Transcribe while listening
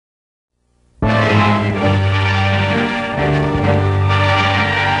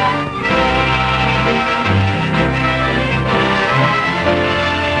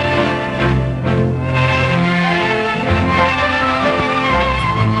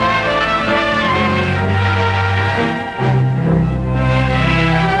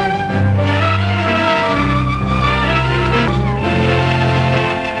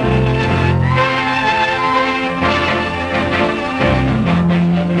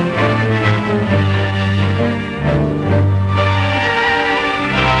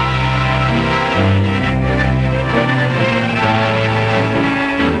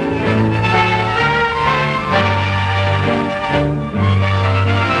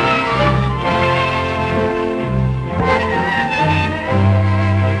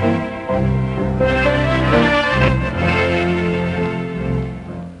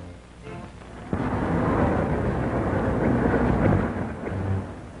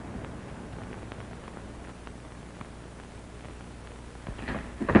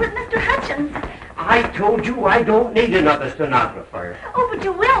lessons. I told you I don't need another stenographer. Oh, but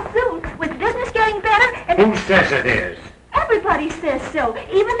you will soon, with business getting better and... Who says it is? Everybody says so,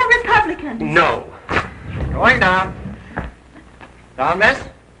 even the Republicans. No. Going down. Down, miss?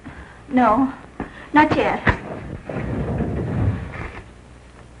 No, not yet.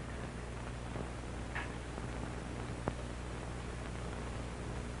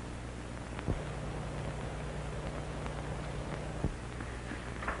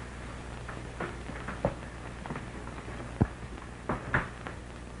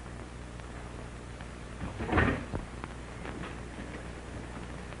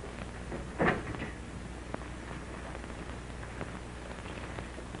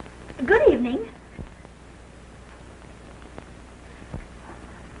 Good evening.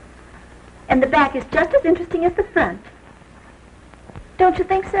 And the back is just as interesting as the front. Don't you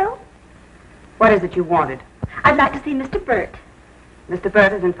think so? What is it you wanted? I'd like to see Mr. Burt. Mr.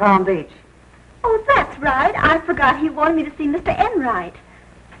 Burt is in Palm Beach. Oh, that's right. I forgot he wanted me to see Mr. Enright.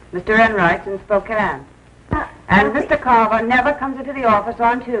 Mr. Enright's in Spokane. And Mr. Carver never comes into the office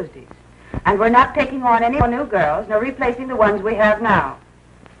on Tuesdays. And we're not taking on any more new girls, nor replacing the ones we have now.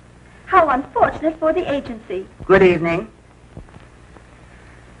 How unfortunate for the agency. Good evening.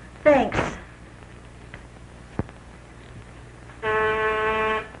 Thanks.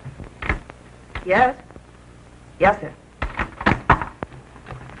 Yes? Yes, sir.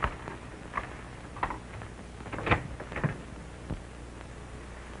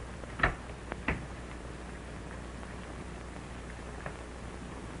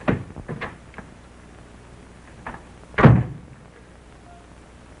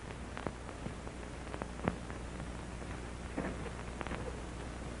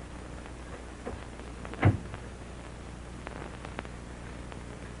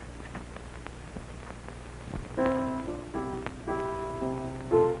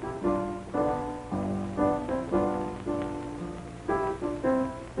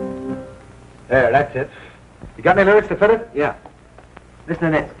 There, that's it. You got any lyrics to fit it? Yeah.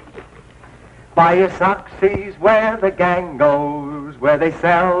 Listen to this. Buy your socks, sees where the gang goes, where they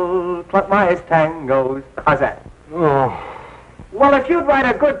sell Cluckmeyer's tangos. How's that? Oh. Well, if you'd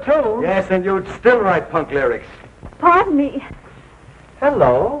write a good tune... Yes, and you'd still write punk lyrics. Pardon me.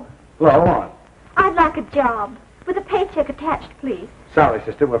 Hello. Well, on. I'd like a job with a paycheck attached, please. Sorry,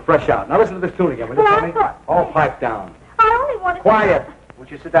 sister, we're fresh out. Now listen to this tune again, will you, Well, I Tony? thought- All pipe down. I only wanted Quiet.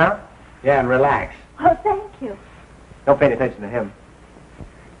 Won't you sit down? Yeah, and relax. Oh, thank you. Don't pay any attention to him.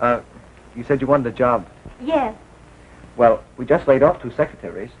 You said you wanted a job. Yes, Well, we just laid off 2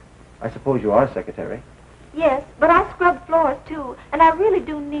 secretaries. I suppose you are a secretary. yes, but I scrub floors, too, and I really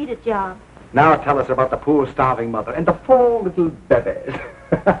do need a job. Now tell us about the poor starving mother and the 4 little bebes.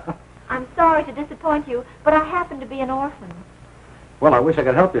 I'm sorry to disappoint you, but I happen to be an orphan. Well, I wish I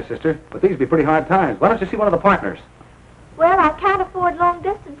could help you, sister, but these would be pretty hard times. Why don't you see one of the partners? Well, I can't afford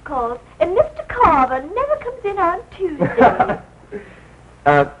long-distance calls, and Mr. Carver never comes in on Tuesday.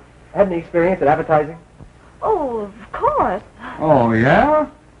 Had any experience in advertising? Oh, of course. Oh, yeah?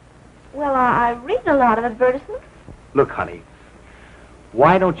 Well, I read a lot of advertisements. Look, honey,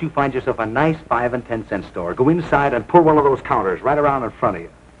 why don't you find yourself a nice 5 and 10 cent store? Go inside and pull one of those counters right around in front of you.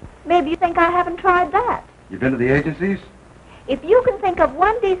 Maybe you think I haven't tried that. You've been to the agencies? If you can think of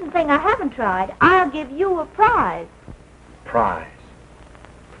one decent thing I haven't tried, I'll give you a prize. Prize.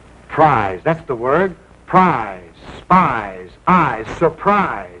 Prize, that's the word. Prize, spies, eyes,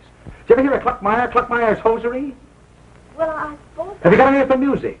 surprise. Did you ever hear of Cluckmeyer's hosiery? Well, I suppose... Have you got any for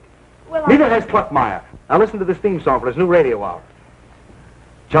music? Well, Neither has Cluckmeyer. Now listen to this theme song for his new radio hour.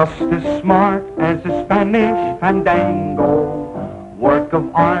 Just as smart as the Spanish fandango, work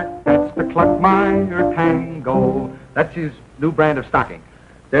of art, that's the Cluckmeyer tango. That's his new brand of stocking.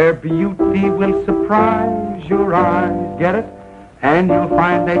 Their beauty will surprise your eyes, get it? And you'll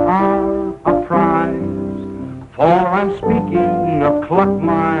find they are a prize. For I'm speaking of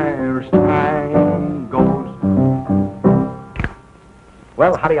Cluckmeyer's tangos.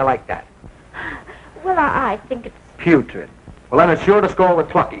 Well, how do you like that? Well, I think it's... Putrid. Well, then it's sure to score with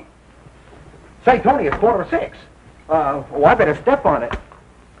Clucky. Say, Tony, it's 5:45. Oh, I better step on it.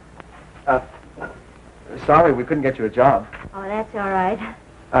 Sorry, we couldn't get you a job. Oh, that's all right.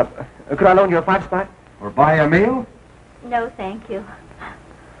 Could I loan you a 5 spot? Or buy you a meal? No, thank you.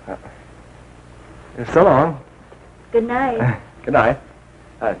 So long. Good night. Good night.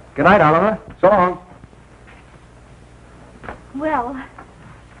 Good night, Oliver. So long. Well,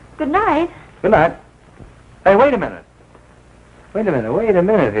 good night. Good night. Hey, wait a minute. Wait a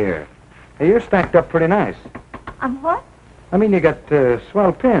minute here. Hey, you're stacked up pretty nice. I'm what? I mean, you got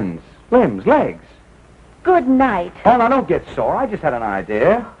swell pins, limbs, legs. Good night. Oh, now, don't get sore. I just had an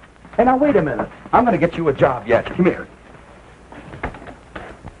idea. Hey, now, wait a minute. I'm going to get you a job yet. Come here.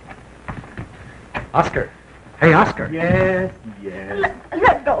 Oscar. Hey, Oscar. Yes.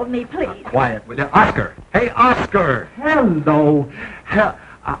 Let go of me, please. Quiet with you. Oscar. Hey, Oscar. Hello.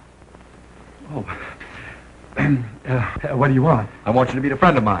 What do you want? I want you to meet a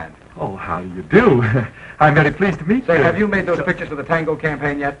friend of mine. Oh, how do you do? I'm very pleased to meet you. Say, have you made those pictures for the Tango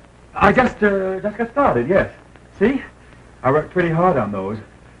campaign yet? I just got started, yes. See? I worked pretty hard on those.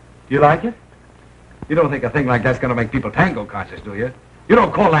 Do you like it? You don't think a thing like that's going to make people tango conscious, do you? You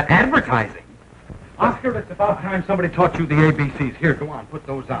don't call that advertising. Oscar, it's about time somebody taught you the ABCs. Here, go on, put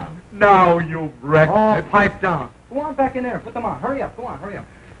those on. Now you've wrecked Oh, pipe down. Go on back in there, put them on. Hurry up, go on, hurry up.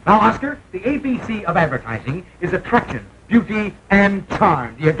 Now, Oscar, the ABC of advertising is attraction, beauty, and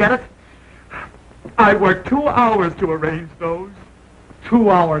charm. Do you get it? I worked 2 hours to arrange those. 2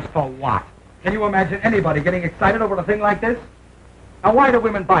 hours for what? Can you imagine anybody getting excited over a thing like this? Now, why do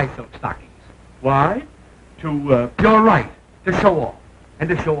women buy silk stockings? Why? To, You're right, to show off. And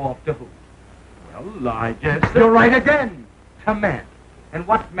to show off to who? well, I guess... You're right again, to men. And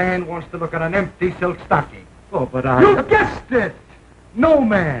what man wants to look at an empty silk stocking? Oh, but I... You guessed it! No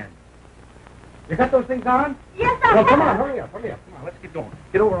man. You got those things on? Yes, I Well, have. come on, hurry up. Come on, let's get going.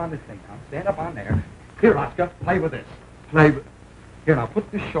 Get over on this thing now. Stand up on there. Here, Oscar, play with this. Here, now,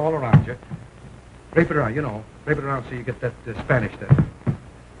 put this shawl around you. Drape it around, drape it around so you get that Spanish there.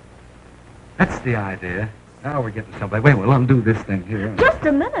 That's the idea. Now we're getting someplace. Wait, we'll undo this thing here. Just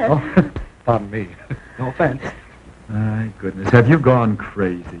a minute. Oh, pardon me. No offense. My goodness, have you gone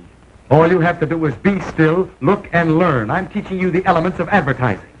crazy? All you have to do is be still, look, and learn. I'm teaching you the elements of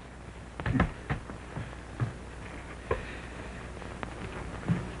advertising.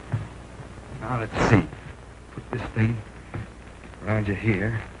 Now, let's see. Put this thing around you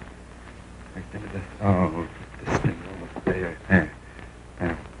here. Right there. This thing over there. There.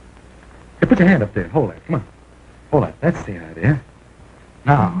 Here, put your hand up there. Hold it. Come on. Hold it. That's the idea.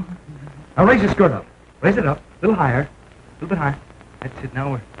 Now raise your skirt up. Raise it up. A little higher. A little bit higher. That's it.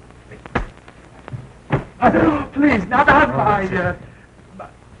 Now we're... Please, not my...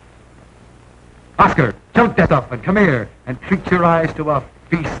 Oscar, jump that up and come here and treat your eyes to a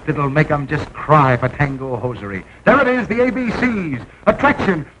feast that'll make 'em just cry for tango hosiery. There it is, the ABCs.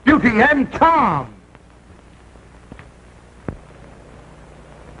 Attraction, beauty, and charm.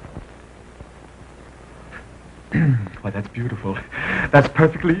 Why, that's beautiful. That's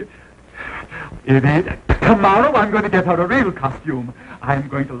perfectly... It is. Tomorrow I'm going to get her a real costume. I'm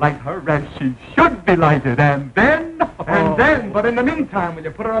going to light her as she should be lighted, and then... But in the meantime, will you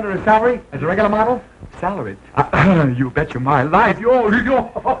put her under a salary as a regular model? Salary? You bet you my life. A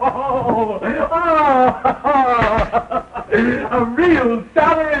real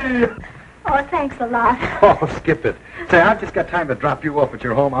salary! Oh, thanks a lot. Oh, skip it. Say, I've just got time to drop you off at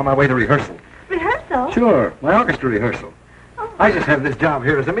your home on my way to rehearsal. Rehearsal? Sure, my orchestra rehearsal. Oh. I just have this job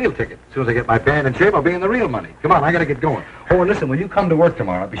here as a meal ticket. As soon as I get my band in shape, I'll be in the real money. Come on, I gotta get going. Oh, and listen, when you come to work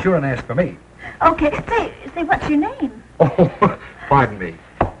tomorrow, be sure and ask for me. Okay. Say, what's your name? Oh, pardon me.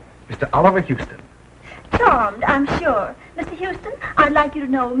 Mr. Oliver Houston. Charmed, I'm sure. Mr. Houston, I'd like you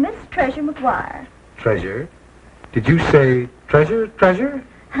to know Miss Treasure McGuire. Treasure? Did you say treasure?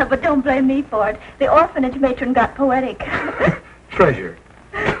 But don't blame me for it. The orphanage matron got poetic. Treasure.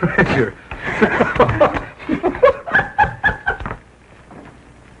 Treasure.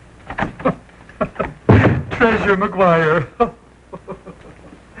 Treasure McGuire.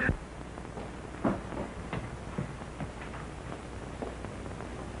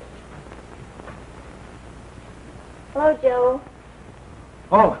 Hello, Joe.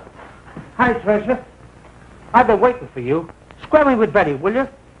 Oh, hi, Treasure. I've been waiting for you. Square me with Betty, will you?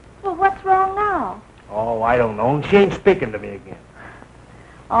 Well, what's wrong now? Oh, I don't know. She ain't speaking to me again.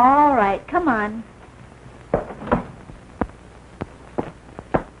 All right, come on.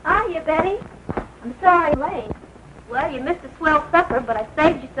 Hiya, Betty. I'm sorry I'm late. Well, you missed a swell supper, but I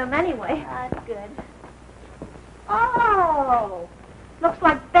saved you some anyway. That's good. Oh, looks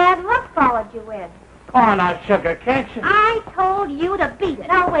like bad luck followed you in. Oh, now, Sugar, can't you? I told you to beat it.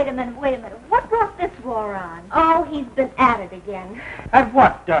 Now, wait a minute. What brought this war on? Oh, he's been at it again. At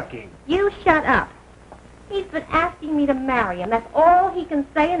what, Ducky? You shut up. He's been asking me to marry him. That's all he can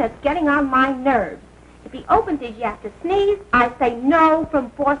say, and it's getting on my nerves. If he opens his yak to sneeze, I say no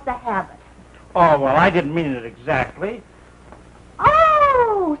from force of habit. Oh, well, I didn't mean it exactly.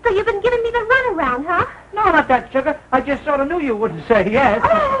 Oh, so you've been giving me the runaround, huh? No, not that, Sugar. I just sort of knew you wouldn't say yes.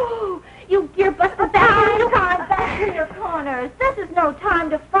 Oh, you gear-busted back in your corners. This is no time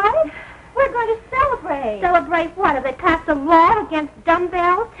to fight. We're going to celebrate. Celebrate what? Have they passed a law against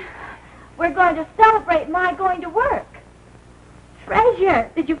dumbbells? We're going to celebrate my going to work. Treasure,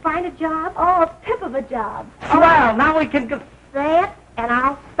 did you find a job? Oh, a pip of a job. Swell, now we can go... Say it, and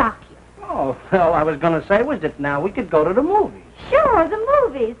I'll sock you. Oh, well, I was going to say was that now we could go to the movies. Sure, the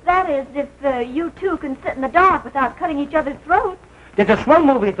movies. That is, if you two can sit in the dark without cutting each other's throats. There's a swell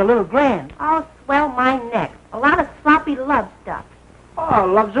movie at the Little Grand. I'll swell my neck. A lot of sloppy love stuff. Oh,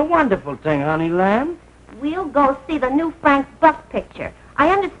 love's a wonderful thing, honey lamb. We'll go see the new Frank Buck picture. I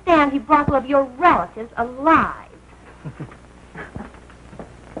understand he brought all of your relatives alive.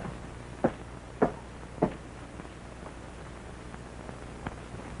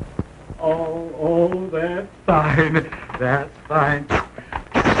 Oh, that's fine. That's fine.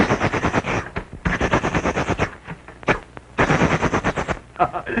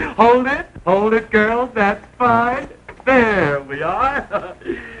 Hold it, girls. That's fine. There we are.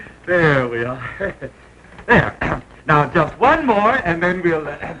 There we are. There. Now, just one more, and then we'll...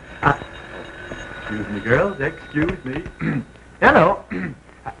 excuse me, girls. Excuse me. Hello.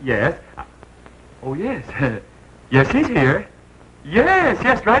 Yes. Oh, yes. Yes, he's here.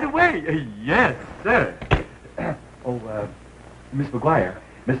 Yes, right away. Yes, sir. Miss McGuire,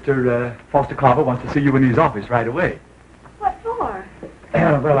 Mr. Foster Carver wants to see you in his office right away. What for?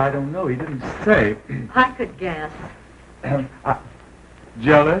 Well, I don't know. He didn't say. I could guess.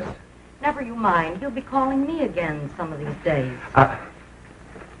 Jealous? Never you mind. He'll be calling me again some of these days.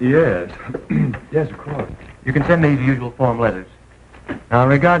 Yes. Yes, of course. You can send me the usual form letters. Now, in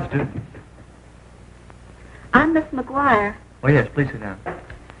regards to... I'm Miss McGuire. Oh, yes, please sit down.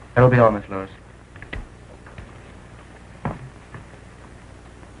 That'll be all, Miss Lewis.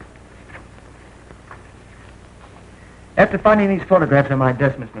 After finding these photographs on my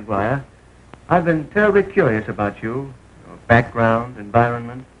desk, Miss McGuire, I've been terribly curious about you, your background,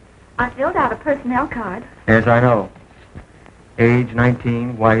 environment. I filled out a personnel card. Yes, I know. Age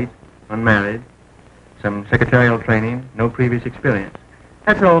 19, white, unmarried, some secretarial training, no previous experience.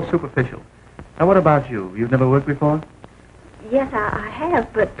 That's all superficial. Now, what about you? You've never worked before? Yes, I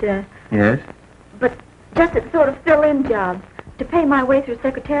have, but, Yes? but just at sort of fill-in jobs to pay my way through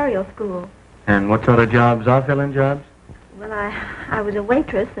secretarial school. And what sort of jobs are fill-in jobs? Well, I was a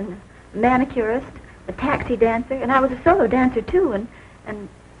waitress and a manicurist, a taxi dancer, and I was a solo dancer, too, and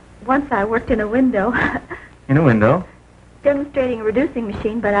once I worked in a window. In a window? Demonstrating a reducing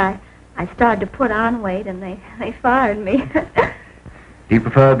machine, but I started to put on weight, and they fired me. Do you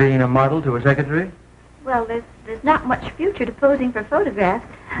prefer being a model to a secretary? Well, there's not much future to posing for photographs.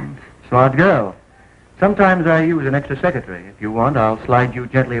 Smart girl. Sometimes I use an extra secretary. If you want, I'll slide you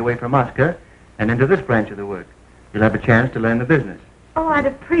gently away from Oscar and into this branch of the work. You'll have a chance to learn the business. Oh, I'd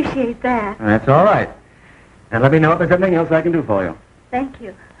appreciate that. That's all right. And let me know if there's anything else I can do for you. Thank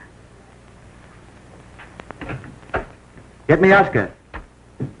you. Get me Oscar.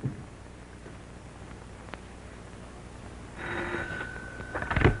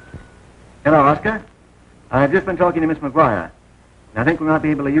 Hello, Oscar. I've just been talking to Miss McGuire. And I think we might be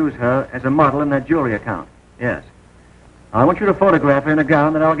able to use her as a model in that jewelry account. Yes. I want you to photograph her in a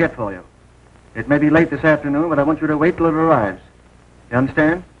gown that I'll get for you. It may be late this afternoon, but I want you to wait till it arrives. You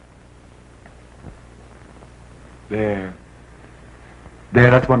understand? There,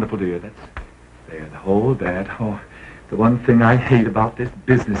 that's wonderful, dear. Hold that. Oh, the one thing I hate about this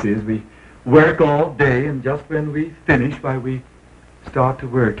business is we work all day, and just when we finish, why, we start to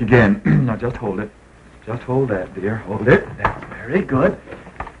work again. Now, just hold it. Just hold that, dear. Hold it. That's very good.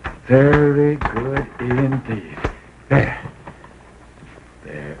 Very good indeed.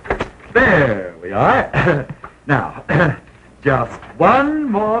 There we are. Now, just one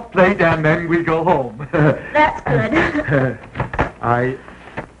more plate, and then we go home. That's good.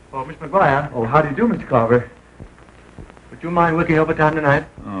 Oh, Miss McGuire. Oh, how do you do, Mr. Carver? Would you mind working overtime tonight?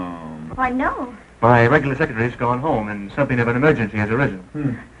 Why, no. My regular secretary's gone home, and something of an emergency has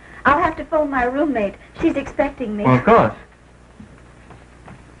arisen. I'll have to phone my roommate. She's expecting me. Well, of course.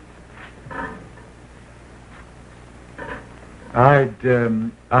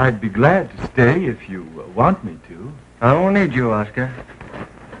 I'd be glad to stay if you want me to. I won't need you, Oscar.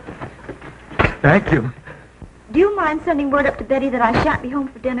 Thank you. Do you mind sending word up to Betty that I shan't be home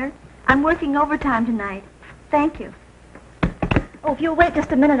for dinner? I'm working overtime tonight. Thank you. Oh, if you'll wait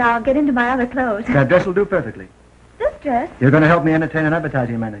just a minute, I'll get into my other clothes. That dress will do perfectly. This dress? You're going to help me entertain an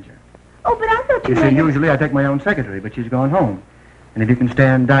advertising manager. Oh, but I thought you You see, meant... usually I take my own secretary, but she's gone home. And if you can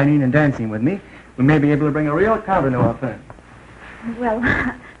stand dining and dancing with me, we may be able to bring a real counter to our firm. Well,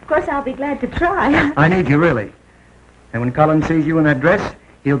 of course I'll be glad to try. I need you, really. And when Colin sees you in that dress,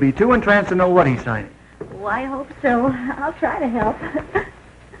 he'll be too entranced to know what he's signing. Oh, I hope so. I'll try to help.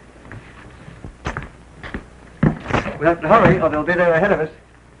 We'll have to hurry, or they'll be there ahead of us.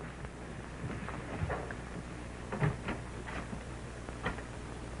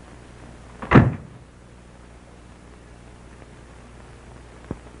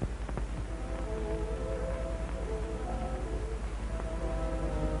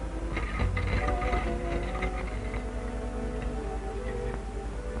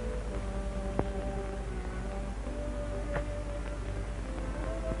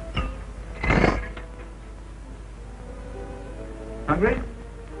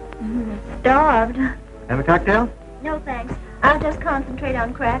 Starved. Have a cocktail? No, thanks. I'll just concentrate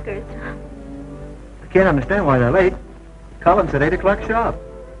on crackers. I can't understand why they're late. Colin said 8 o'clock sharp.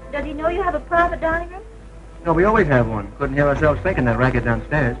 Does he know you have a private dining room? No, we always have one. Couldn't hear ourselves thinking that racket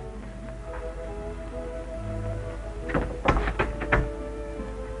downstairs.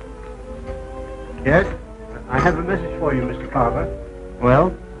 Yes? I have a message for you, Mr. Carver.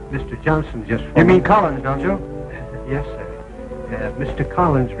 Well? Mr. Johnson just phoned. You mean Collins, don't you? Yes, sir. Mr.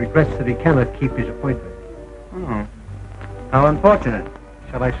 Collins regrets that he cannot keep his appointment. Oh. How unfortunate.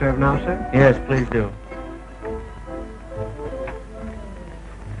 Shall I serve now, sir? Yes, please do.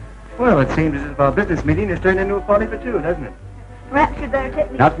 Well, it seems as if our business meeting has turned into a party for two, doesn't it? Perhaps you'd better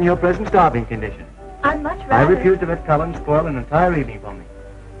take me... Not in your present starving condition. I'd much rather... I refuse to let Collins spoil an entire evening for me.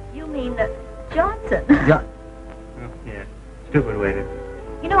 You mean Johnson? Oh, yes. Stupid waiter.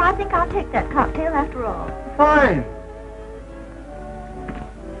 You know, I think I'll take that cocktail after all. Fine.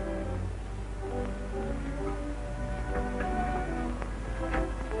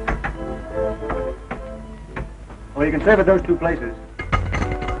 Well, you can save at those two places.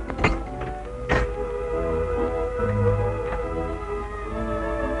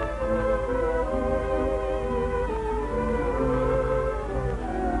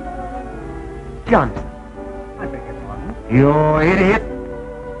 Johnson. I beg your pardon. You idiot.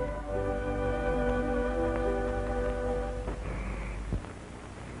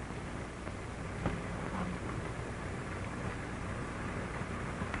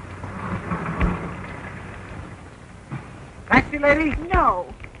 Taxi lady?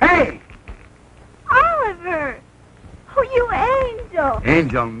 No. Hey! Oliver! Oh, you angel!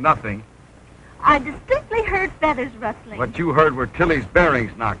 Angel, nothing. I distinctly heard feathers rustling. What you heard were Tilly's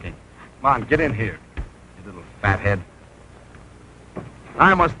bearings knocking. Come on, get in here, you little fathead.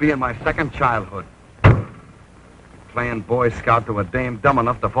 I must be in my second childhood. Playing Boy Scout to a dame dumb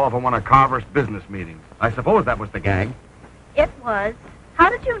enough to fall for one of Carver's business meetings. I suppose that was the gag. It was. How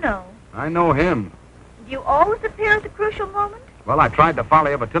did you know? I know him. Do you always appear at the crucial moment? Well, I tried to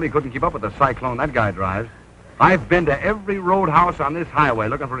follow you, but Tilly couldn't keep up with the cyclone that guy drives. I've been to every roadhouse on this highway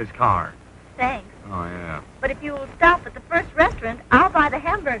looking for his car. Thanks. Oh, yeah. But if you'll stop at the first restaurant, I'll buy the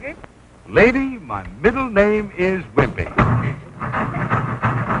hamburgers. Lady, my middle name is Wimpy. Give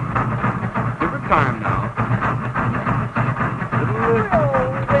her time now.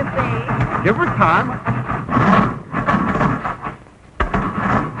 Oh, Wimpy. Give her time.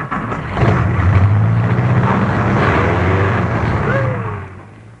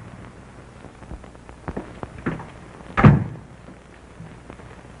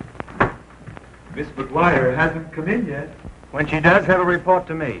 Miss McGuire hasn't come in yet. When she does, have a report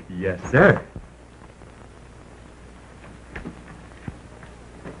to me. Yes, sir.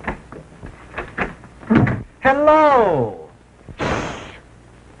 Hello!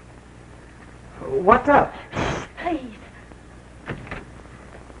 What's up? Please.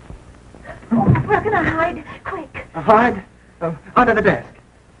 Oh, where can I hide? Quick. Hide? Under the desk.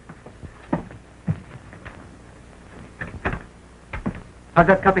 How's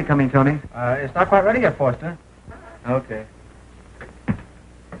that copy coming, Tony? It's not quite ready yet, Forster. Okay.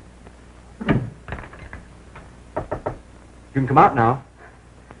 You can come out now.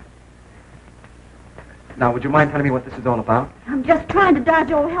 Now, would you mind telling me what this is all about? I'm just trying to dodge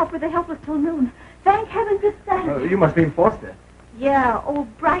old help with the helpless till noon. Thank heavens it's Saturday. You must be Forster. Yeah,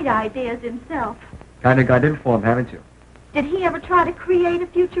 old Bright Ideas himself. Kind of got in for him, haven't you? Did he ever try to create a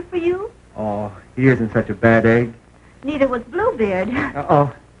future for you? Oh, he isn't such a bad egg. Neither was Bluebeard.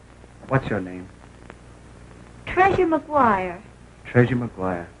 Oh, what's your name? Treasure McGuire. Treasure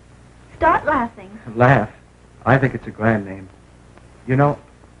McGuire. Start laughing. Laugh. I think it's a grand name. You know,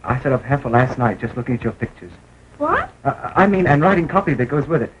 I sat up half of last night just looking at your pictures. What? I mean, and writing copy that goes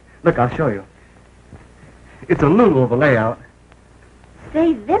with it. Look, I'll show you. It's a lulu of a layout.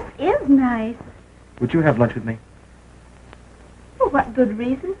 Say, this is nice. Would you have lunch with me? For what good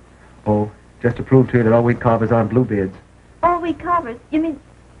reason? Oh, just to prove to you that all we carvers aren't Bluebeards. All we Carvers. You mean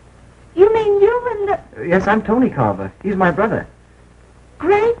you and the Yes, I'm Tony Carver. He's my brother.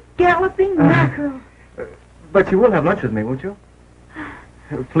 great galloping mackerel? But you will have lunch with me, won't you?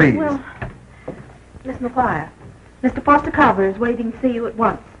 Please. Well, Miss McGuire, Mr. Foster Carver is waiting to see you at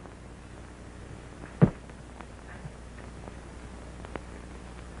once.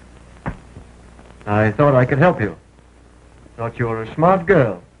 I thought I could help you. Thought you were a smart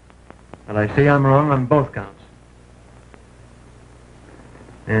girl. And I see I'm wrong on both counts.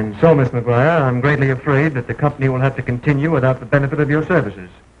 And so, Miss McGuire, I'm greatly afraid that the company will have to continue without the benefit of your services.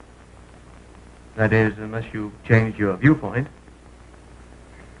 That is, unless you change your viewpoint.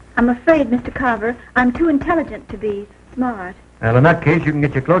 I'm afraid, Mr. Carver, I'm too intelligent to be smart. Well, in that case, you can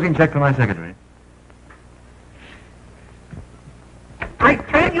get your closing check from my secretary. I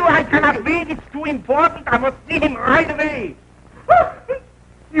tell you, I cannot wait. It's too important. I must see him right away.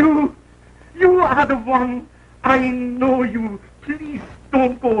 You are the one. I know you. Please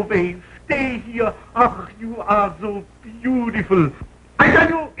don't go away. Stay here. Oh, you are so beautiful. I tell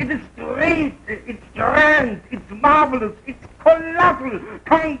you, it is great. It's grand. It's marvelous. It's colossal.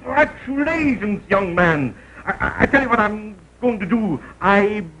 Congratulations, young man. I tell you what I'm going to do.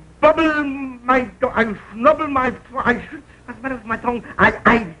 I bubble my... I snubble my... as well as my tongue.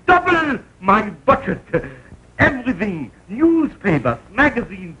 I double my budget. Everything. Newspapers,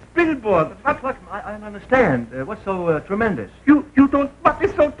 magazines, billboards. What? I don't understand. What's so tremendous? You don't... What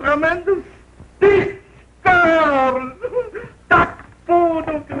is so tremendous? This girl! That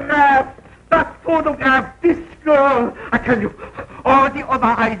photograph, this girl. I tell you, all the other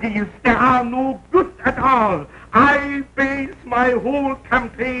ideas, they are no good at all. I base my whole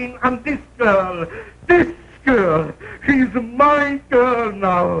campaign on this girl. This girl. She's my girl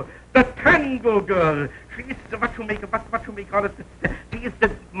now. The TANGO girl. She is what you may call it. She is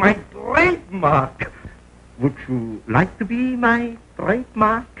my trademark. Would you like to be my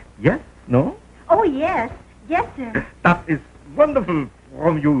trademark? Yes? No? Oh, yes. Yes, sir. That is wonderful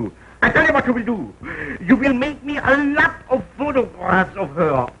from you. I tell you what you will do. You will make me a lot of photographs of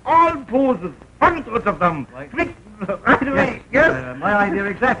her. All poses. Hundreds of them. Right away. Yes. My idea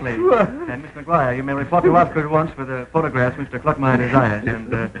exactly. Sure. And Miss McGuire, you may report to Oscar at once with the photographs Mr. Cluckmeyer desires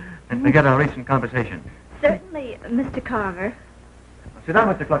and forget our recent conversation. Certainly, Mr. Carver. Sit down,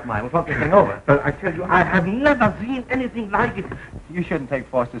 Mr. Cluckmeyer. We'll talk this thing over. Well, I tell you, I have never seen anything like it. You shouldn't take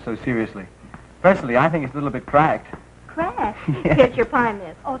Foster so seriously. Personally, I think it's a little bit cracked. Crack. Yes. Here's your pie,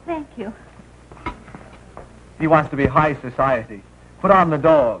 miss. Oh, thank you. He wants to be high society. Put on the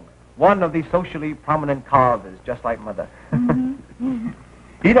dog. One of these socially prominent Carvers, just like Mother. Mm-hmm.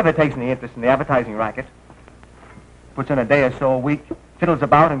 He never takes any interest in the advertising racket. Puts in a day or so a week, fiddles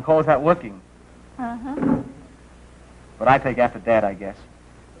about, and calls that working. Uh-huh. But I take after Dad, I guess.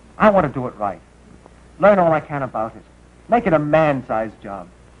 I want to do it right. Learn all I can about it. Make it a man-sized job.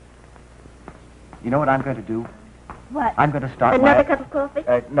 You know what I'm going to do? What? I'm going to start Another cup of coffee?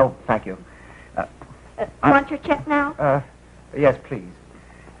 No, thank you. Want your check now? Yes, please.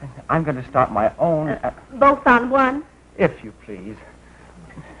 I'm going to start my own... Both on one? If you please.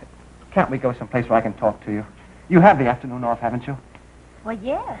 Can't we go someplace where I can talk to you? You have the afternoon off, haven't you? Well,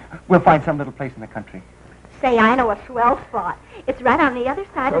 yes. We'll find some little place in the country. Say, I know a swell spot. It's right on the other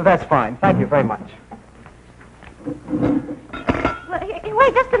side of... That's fine. Thank you very much. Well,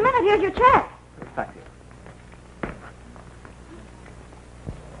 wait just a minute. Here's your check. Thank you.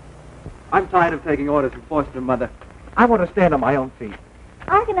 I'm tired of taking orders from Foster, Mother. I want to stand on my own feet.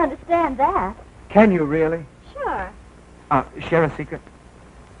 I can understand that. Can you really? Sure. Share a secret?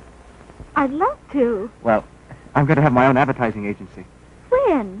 I'd love to. Well, I'm going to have my own advertising agency.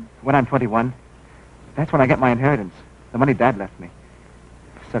 When? When I'm 21. That's when I get my inheritance. The money Dad left me.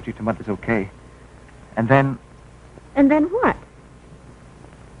 Subject to Mother's okay. And then... And then what?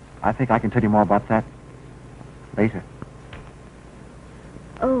 I think I can tell you more about that later.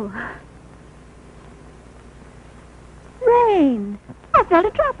 Oh. Rain. I felt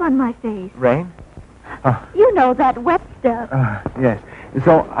a drop on my face. Rain? You know, that wet stuff. Yes.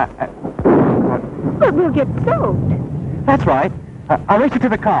 So, But we'll get soaked. That's right. I'll race you to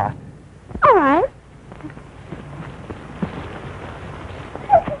the car. All right.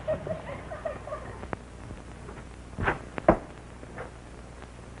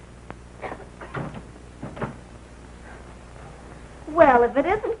 Well, if it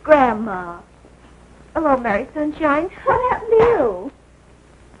isn't Grandma. Hello, Mary Sunshine. What happened to you?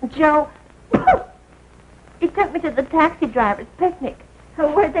 Joe, he took me to the taxi driver's picnic.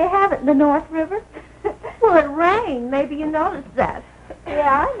 Where'd they have it, in the North River? Well, it rained. Maybe you noticed that.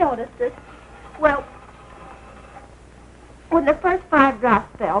 Yeah, I noticed it. Well, when the first 5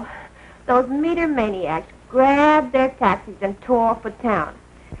 drops fell, those meter maniacs grabbed their taxis and tore for town.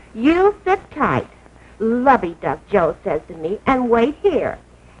 You sit tight, lovey-duck, Joe says to me, and wait here.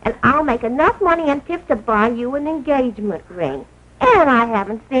 And I'll make enough money and tips to buy you an engagement ring. And I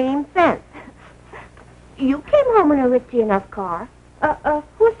haven't seen him since. You came home in a ritzy enough car.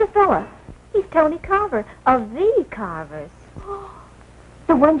 Who's the fella? He's Tony Carver, of the Carvers.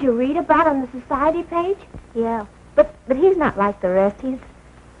 The ones you read about on the society page? Yeah, but he's not like the rest.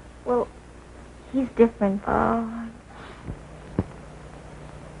 He's different. Oh.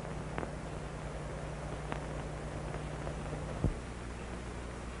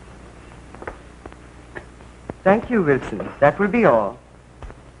 Thank you, Wilson. That will be all.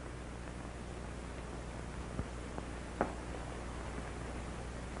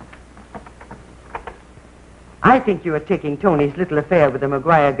 I think you are taking Tony's little affair with the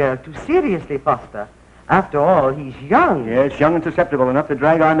McGuire girl too seriously, Foster. After all, he's young. Yes, young and susceptible enough to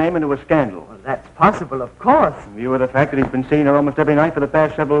drag our name into a scandal. Well, that's possible, of course. In view of the fact that he's been seeing her almost every night for the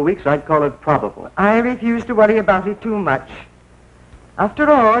past several weeks, I'd call it probable. I refuse to worry about it too much.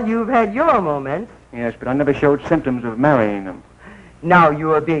 After all, you've had your moments. Yes, but I never showed symptoms of marrying them. Now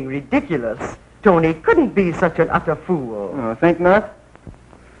you are being ridiculous. Tony couldn't be such an utter fool. Oh, think not?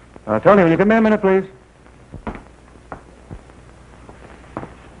 Tony, will you come here a minute, please?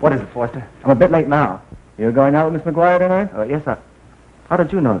 What is it, Foster? I'm a bit late now. You're going out with Miss McGuire tonight? Yes, sir. How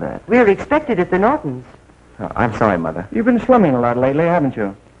did you know that? We're expected at the Nortons. Oh, I'm sorry, Mother. You've been slumming a lot lately, haven't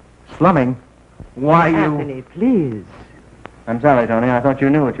you? Slumming? Why, you... Anthony, please. I'm sorry, Tony. I thought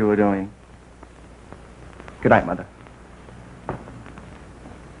you knew what you were doing. Good night, Mother.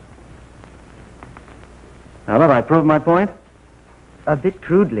 Now, have I proved my point? A bit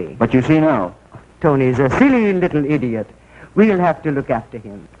crudely. But you see now. Tony's a silly little idiot. We'll have to look after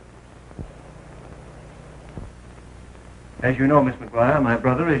him. As you know, Miss McGuire, my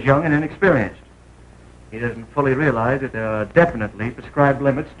brother is young and inexperienced. He doesn't fully realize that there are definitely prescribed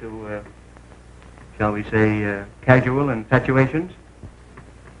limits to, shall we say, casual infatuations.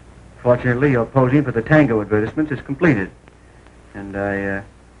 Fortunately, your posing for the TANGO advertisements is completed. And I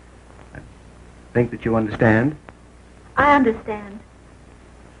think that you understand. I understand.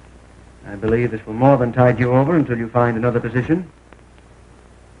 I believe this will more than tide you over until you find another position.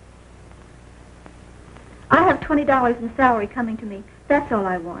 I have $20 in salary coming to me. That's all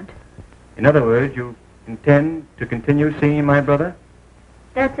I want. In other words, you intend to continue seeing my brother?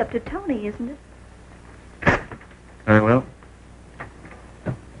 That's up to Tony, isn't it? Very well.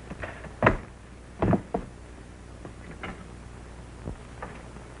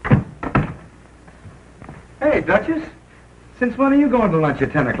 Hey, Duchess. Since when are you going to lunch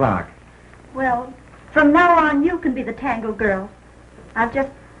at 10 o'clock? Well, from now on, you can be the tango girl. I've just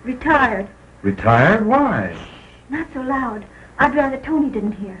retired. Retired? Why? Not so loud. I'd rather Tony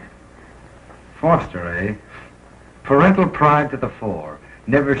didn't hear. Foster, eh? Parental pride to the fore.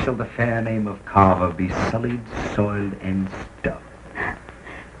 Never shall the fair name of Carver be sullied, soiled, and stuffed.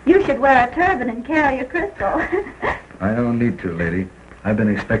 You should wear a turban and carry a crystal. I don't need to, lady. I've been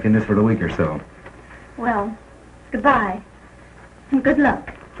expecting this for a week or so. Well, goodbye. And good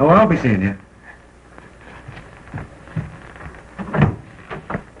luck. Oh, I'll be seeing you.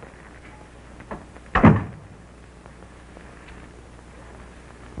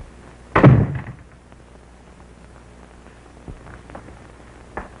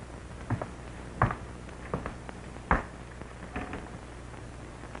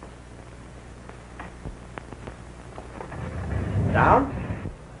 Down?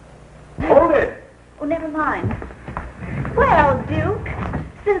 Hold it! Oh, never mind. Well, Duke,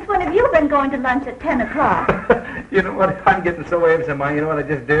 since when have you been going to lunch at 10 o'clock? You know what? I'm getting so absent-minded. You know what I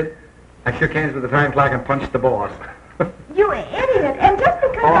just did? I shook hands with the time clock and punched the boss. You idiot. And just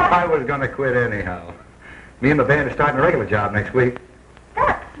because I was going to quit anyhow. Me and the band are starting a regular job next week.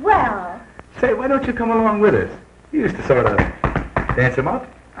 That's swell. Say, why don't you come along with us? You used to sort of dance him up.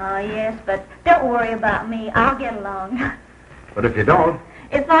 Oh, yes, but don't worry about me. I'll get along. But if you don't...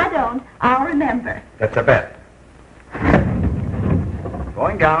 If I don't, I'll remember. That's a bet.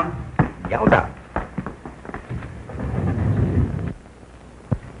 Going down. Yelled out.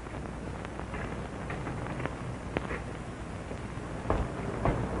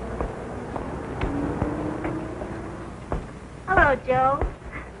 Hello, Joe.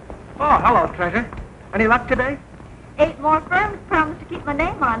 Oh, hello, Treasure. Any luck today? 8 more firms promised to keep my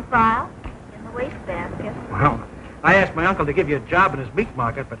name on file in the wastebasket. Well, I asked my uncle to give you a job in his meat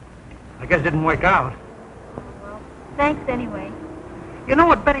market, but I guess it didn't work out. Well, thanks anyway. You know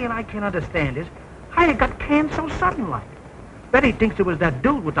what Betty and I can't understand is how you got canned so sudden-like. Betty thinks it was that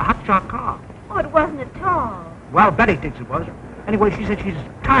dude with the hotshot car. Oh, it wasn't at all. Well, Betty thinks it was. Anyway, she said she's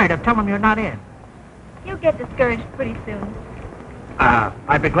tired of telling you're not in. You'll get discouraged pretty soon.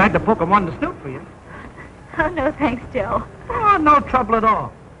 I'd be glad to poke him on the snoot for you. Oh, no thanks, Joe. Oh, no trouble at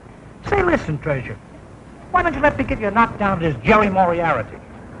all. Say, listen, Treasure. Why don't you let me give you a knockdown to this Jerry Moriarty?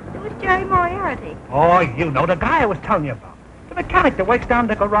 It was Jerry Moriarty. Oh, you know, the guy I was telling you about. The mechanic that works down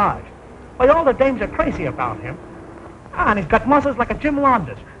the garage. Why, all the dames are crazy about him. And he's got muscles like a Jim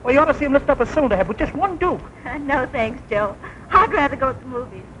Londas. Well, you ought to see him lift up a cylinder head with just one duke. No thanks, Joe. I'd rather go to the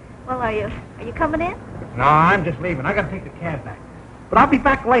movies. Well, are you coming in? No, I'm just leaving. I gotta take the cab back. But I'll be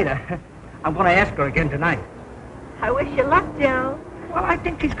back later. I'm gonna ask her again tonight. I wish you luck, Joe. Well, I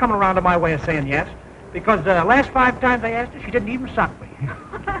think she's coming around to my way of saying yes. Because the last 5 times I asked her, she didn't even suck me.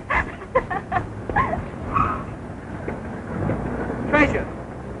 Treasure.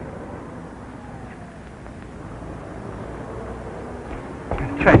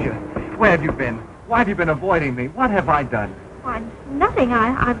 Where have you been? Why have you been avoiding me? What have I done? Why, nothing.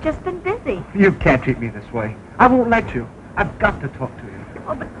 I've just been busy. You can't treat me this way. I won't let you. I've got to talk to you.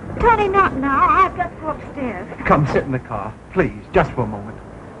 Oh, but Tony, not now. I've got to go upstairs. Come sit in the car, please, just for a moment.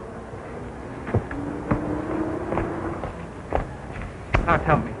 Now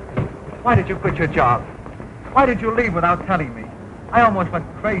tell me, why did you quit your job? Why did you leave without telling me? I almost went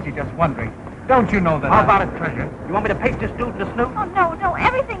crazy just wondering. Don't you know that? How about it, Treasure? You want me to paste this dude in the snoot? Oh, no,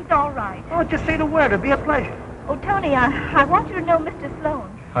 everything's all right. Oh, just say the word. It'd be a pleasure. Oh, Tony, I want you to know Mr. Sloan.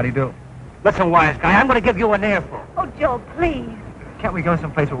 How do you do? Listen, wise guy, I'm going to give you an earful. Oh, Joe, please. Can't we go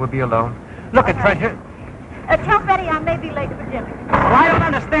someplace where we'll be alone? Look at Treasure. Tell Betty I may be late for dinner. Well, I don't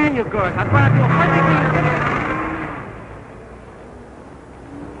understand you girls. I'd rather do a friendly thing to get in.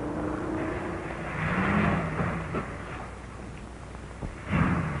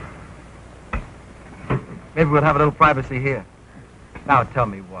 Maybe we'll have a little privacy here. Now tell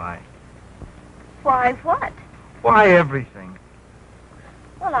me why. Why, what? Why everything?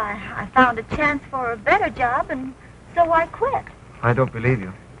 Well, I found a chance for a better job, and so I quit. I don't believe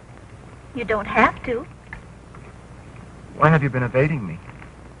you. You don't have to. Why have you been evading me?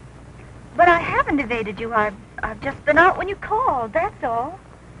 But I haven't evaded you. I've just been out when you called, that's all.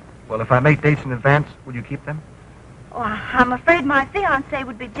 Well, if I make dates in advance, will you keep them? Oh, I'm afraid my fiancé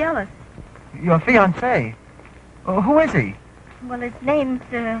would be jealous. Your fiancé? Oh, who is he? Well, his name's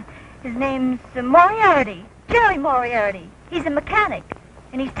Moriarty. Jerry Moriarty. He's a mechanic,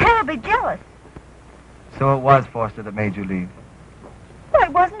 and he's terribly jealous. So it was Foster that made you leave. Well,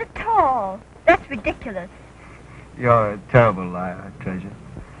 it wasn't at all. That's ridiculous. You're a terrible liar, Treasure.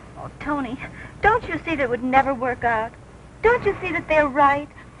 Oh, Tony, don't you see that it would never work out? Don't you see that they're right?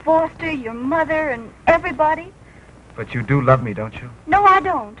 Foster, your mother, and everybody? But you do love me, don't you? No, I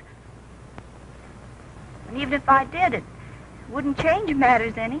don't. And even if I did, it wouldn't change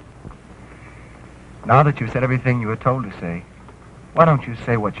matters any. Now that you've said everything you were told to say, why don't you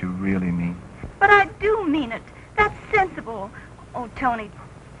say what you really mean? But I do mean it. That's sensible. Oh, Tony,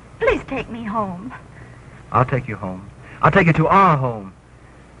 please take me home. I'll take you home. I'll take you to our home.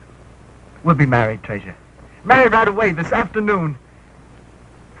 We'll be married, Treasure. Married right away, this afternoon.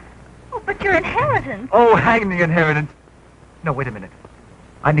 Oh, but your inheritance. Oh, hang the inheritance. No, wait a minute.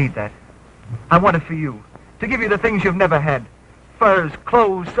 I need that. I want it for you. To give you the things you've never had. Furs,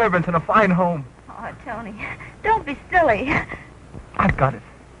 clothes, servants, and a fine home. Oh, Tony, don't be silly. I've got it.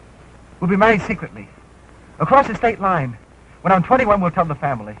 We'll be married secretly. Across the state line. When I'm 21, we'll tell the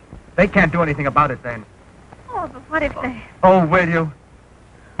family. They can't do anything about it then. Oh, but what if they... Oh, will you?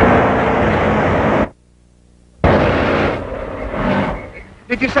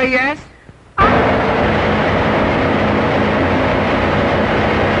 Did you say yes?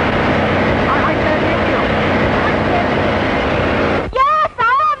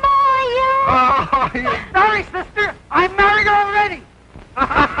 Sorry, sister. I'm married already.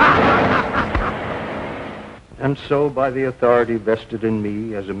 And so, by the authority vested in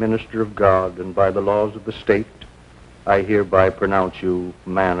me as a minister of God and by the laws of the state, I hereby pronounce you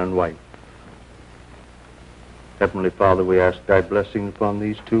man and wife. Heavenly Father, we ask thy blessing upon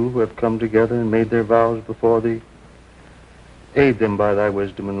these two who have come together and made their vows before thee. Aid them by thy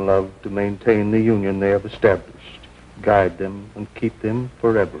wisdom and love to maintain the union they have established. Guide them and keep them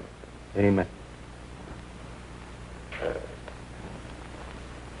forever. Amen.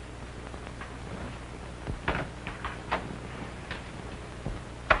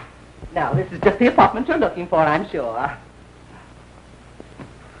 Now, this is just the apartment you're looking for, I'm sure.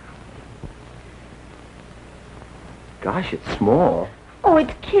 Gosh, it's small. Oh,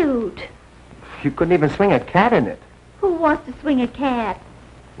 it's cute. You couldn't even swing a cat in it. Who wants to swing a cat?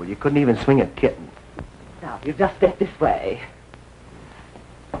 Well, you couldn't even swing a kitten. Now, you just step this way.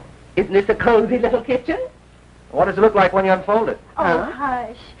 Isn't this a cozy little kitchen? What does it look like when you unfold it? Oh,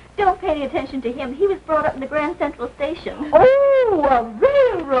 hush. Don't pay any attention to him. He was brought up in the Grand Central Station. Oh, a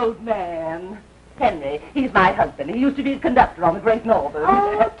railroad man. Henry, he's my husband. He used to be a conductor on the Great Northern.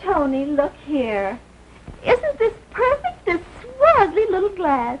 Oh, Tony, look here. Isn't this perfect, this swazzly little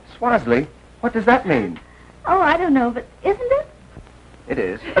glass? Swazzly? What does that mean? Oh, I don't know, but isn't it? It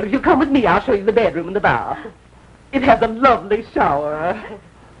is. Well, if you come with me, I'll show you the bedroom and the bath. It has a lovely shower.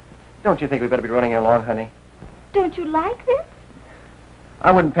 Don't you think we better be running along, honey? Don't you like this?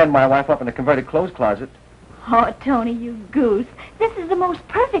 I wouldn't pen my wife up in a converted clothes closet. Oh, Tony, you goose. This is the most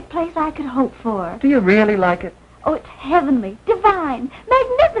perfect place I could hope for. Do you really like it? Oh, it's heavenly, divine,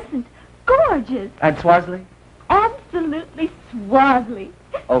 magnificent, gorgeous. And Swazzly? Absolutely swazzly.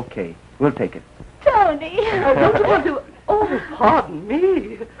 Okay, we'll take it. Tony. Oh, don't you want to... Oh, pardon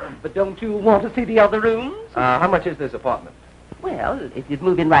me. But don't you want to see the other rooms? How much is this apartment? Well, if you'd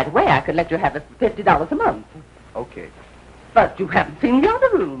move in right away, I could let you have it for $50 a month. Okay. But you haven't seen the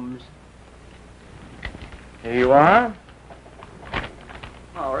other rooms. Here you are.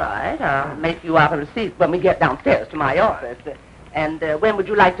 All right, I'll make you out a receipt when we get downstairs to my office. And when would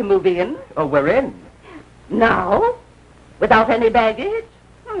you like to move in? Oh, we're in. Now? Without any baggage?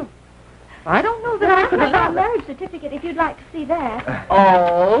 I don't know that I could I've allow got a that. marriage certificate if you'd like to see that.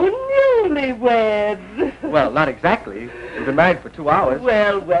 Oh, newlyweds. Well, not exactly. We've been married for 2 hours.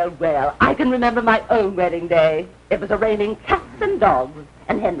 Well. I can remember my own wedding day. It was raining cats and dogs.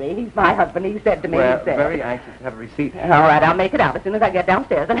 And Henry, he's my husband, he said to me, We're he said... very anxious to have a receipt. All right, I'll make it out as soon as I get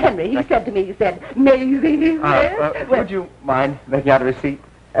downstairs. And Henry, he said to me, he said, Maisie... Would you mind making out a receipt?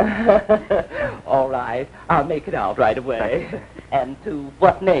 All right, I'll make it out right away. And to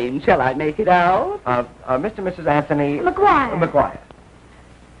what name shall I make it out? Mr. and Mrs. Anthony... McGuire. McGuire.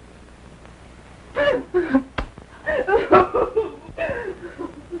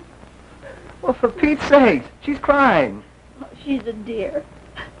 Well, for Pete's sake, she's crying. Oh, she's a dear.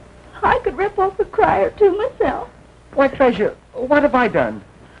 I could rip off a crier, too, myself. Why, Treasure, what have I done?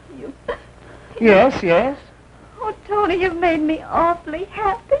 You... Yes. Oh, Tony, you've made me awfully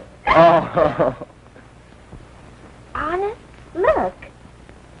happy. Oh. Honest? Look.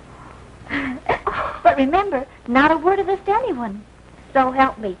 But remember, not a word of this to anyone. So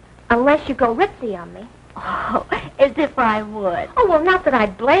help me, unless you go ritzy on me. Oh, as if I would. Oh, well, not that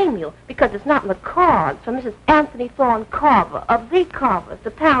I'd blame you, because it's not in the cards from Mrs. Anthony Thorne Carver of the Carvers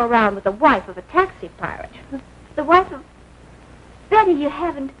to pal around with the wife of a taxi pirate. The wife of... Betty, you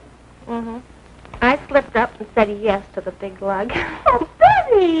haven't... Mm-hmm. I slipped up and said yes to the big lug. Oh,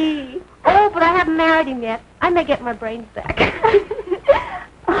 Betty! Oh, but I haven't married him yet. I may get my brains back.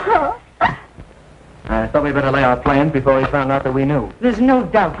 Oh. I thought we better lay our plans before he found out that we knew. There's no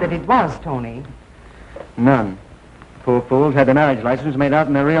doubt that it was Tony. None. Poor fools had their marriage license made out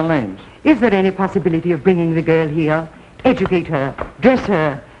in their real names. Is there any possibility of bringing the girl here, educate her, dress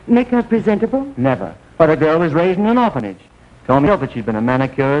her, make her presentable? Never. But a girl was raised in an orphanage. Told me that she'd been a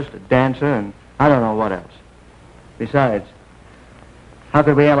manicurist, a dancer, and I don't know what else. Besides, how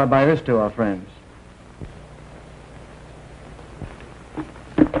could we alibi this to our friends?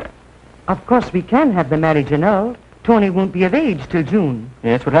 Of course, we can have the marriage annulled. Tony won't be of age till June.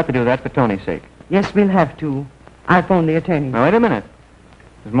 Yes, we'll have to do that for Tony's sake. Yes, we'll have to. I'll phone the attorney. Now, wait a minute.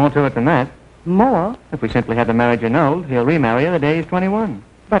 There's more to it than that. More? If we simply have the marriage annulled, he'll remarry her the day he's 21.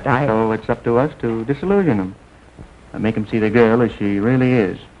 But So it's up to us to disillusion him. And make him see the girl as she really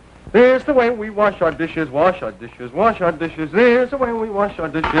is. There's the way we wash our dishes, wash our dishes, wash our dishes. There's the way we wash our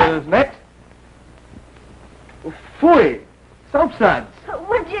dishes. Next. Phooey! Soap suds.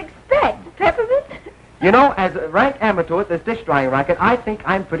 What'd you expect? Peppermint? You know, as a rank amateur at this dish drying racket, I think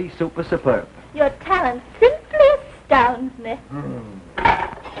I'm pretty super superb. Your talent simply astounds me.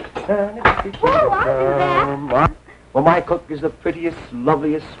 Whoa, I'll do that. Well, my cook is the prettiest,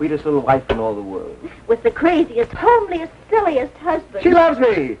 loveliest, sweetest little wife in all the world. With the craziest, homeliest, silliest husband. She loves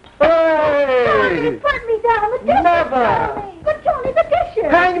me. Tony, Hey! put me down. The dishes, Never. Tony. But Tony, the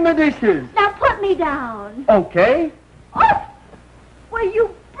dishes. Hang the dishes. Now put me down. Okay. Oh! Well,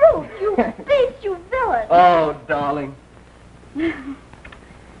 you brute, you beast, you villain. Oh, darling.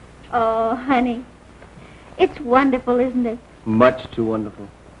 Oh, honey. It's wonderful, isn't it? Much too wonderful.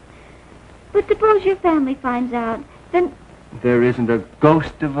 But suppose your family finds out, then... There isn't a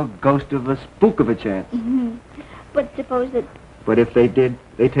ghost of a spook of a chance. But suppose that... But if they did,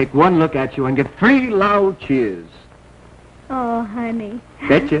 they'd take one look at you and get 3 loud cheers. Oh, honey.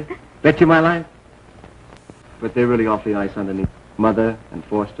 Betcha. Bet you my life. But they're really awfully nice underneath. Mother and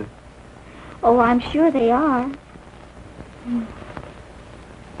Forster. Oh, I'm sure they are.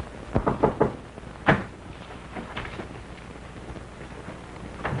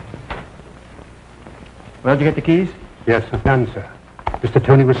 Well, did you get the keys? Yes, none, sir. Mr.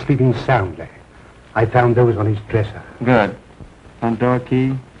 Tony was sleeping soundly. I found those on his dresser. Good. Front door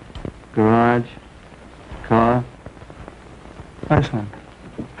key, garage, car. This one.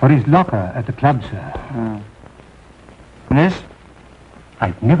 For his locker at the club, sir. Oh. And this?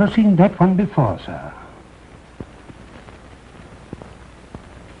 I've never seen that one before, sir.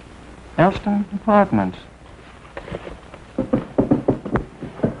 Elston Apartments.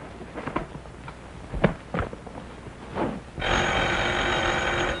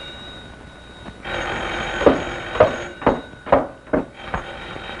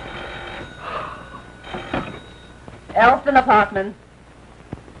 Elston Apartments.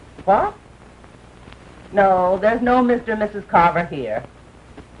 What? No, there's no Mr. and Mrs. Carver here.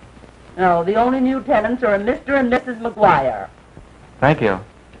 No, the only new tenants are a Mr. and Mrs. McGuire. Thank you.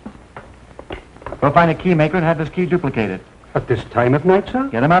 Go find a key maker and have this key duplicated. At this time of night, sir?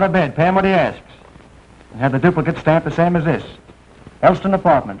 Get him out of bed. Pay him what he asks. And have the duplicate stamp the same as this. Elston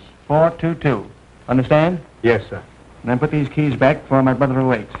Apartments, 422. Understand? Yes, sir. And then put these keys back for my brother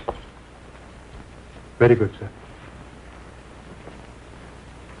awaits. Very good, sir.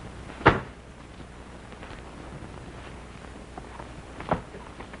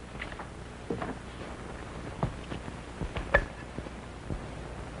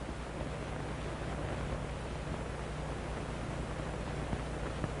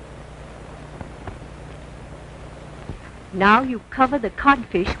 Now you cover the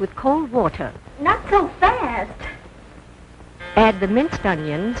codfish with cold water. Not so fast. Add the minced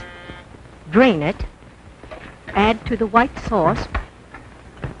onions, drain it, add to the white sauce.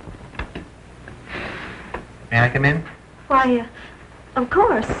 May I come in? Why, of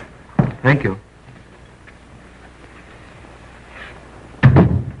course. Thank you.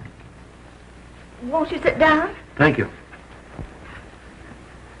 Won't you sit down? Thank you.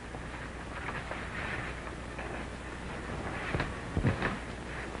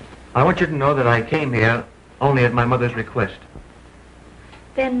 I want you to know that I came here only at my mother's request.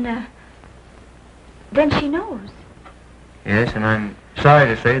 Then she knows. Yes, and I'm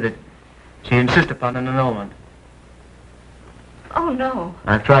sorry to say that she insists upon an annulment. Oh, no.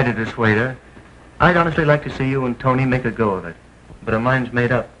 I've tried to dissuade her. I'd honestly like to see you and Tony make a go of it, but her mind's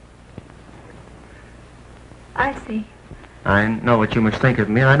made up. I see. I know what you must think of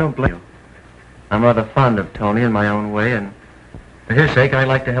me, and I don't blame you. I'm rather fond of Tony in my own way, and for his sake, I'd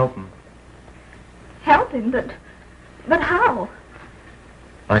like to help him. Help him, but how?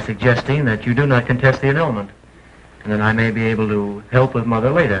 By suggesting that you do not contest the annulment, and then I may be able to help with Mother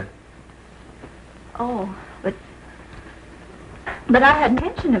later. Oh, but I had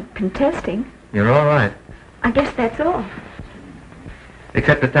intention of contesting. You're all right. I guess that's all.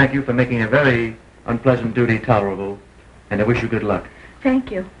 Except to thank you for making a very unpleasant duty tolerable, and I wish you good luck.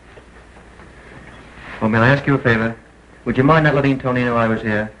 Thank you. Well, may I ask you a favor? Would you mind not letting Tony know I was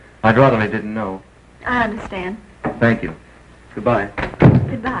here? I'd rather he didn't know. I understand. Thank you. Goodbye.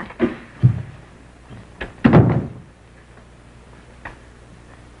 Goodbye.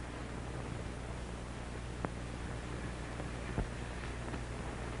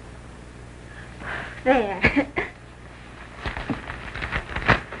 There.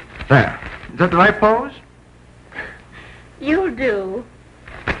 There. Is that the right pose? You'll do.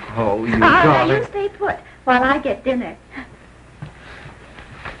 Oh, you Now darling. you stay put while I get dinner.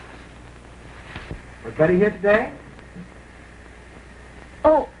 Was Betty here today?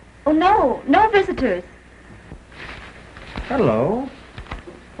 Oh, no. No visitors. Hello.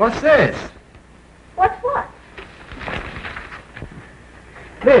 What's this? What's what?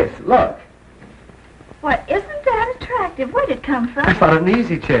 This, look. What, isn't that attractive? Where'd it come from? I found it in the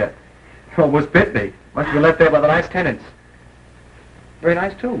easy chair. Almost bit me. Must have been left there by the nice tenants. Very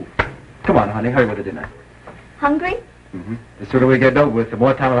nice, too. Come on, honey, hurry with the dinner. Hungry? Mm-hmm. The sooner we get over with, the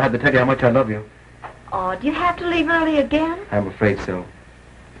more time I'll have to tell you how much I love you. Oh, do you have to leave early again? I'm afraid so.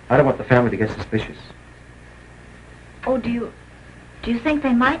 I don't want the family to get suspicious. Oh, do you think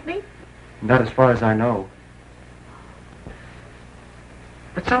they might be? Not as far as I know.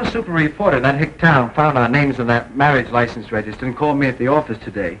 But some super reporter in that hick town found our names on that marriage license register and called me at the office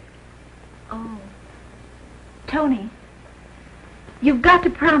today. Oh. Tony, you've got to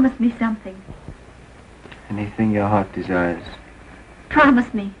promise me something. Anything your heart desires.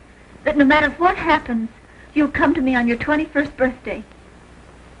 Promise me that no matter what happens, you'll come to me on your 21st birthday.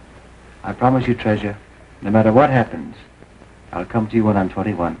 I promise you, treasure, no matter what happens, I'll come to you when I'm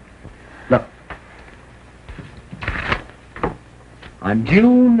 21. Look. On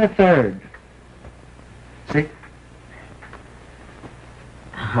June the 3rd. See?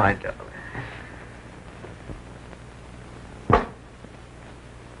 My darling.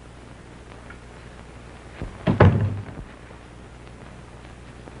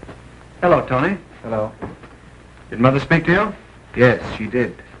 Hello, Tony. Hello. Did Mother speak to you? Yes, she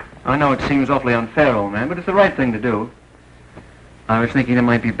did. I know it seems awfully unfair, old man, but it's the right thing to do. I was thinking it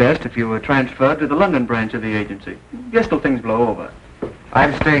might be best if you were transferred to the London branch of the agency. Just till things blow over.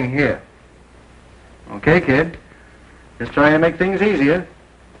 I'm staying here. Okay, kid. Just trying to make things easier.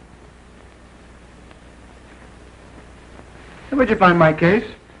 Where'd you find my case?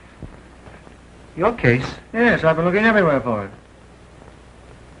 Your case? Yes, I've been looking everywhere for it.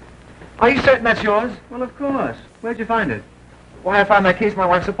 Are you certain that's yours? Well, of course. Where'd you find it? Why, I found that case in my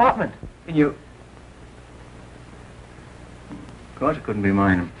wife's apartment. And you... Of course it couldn't be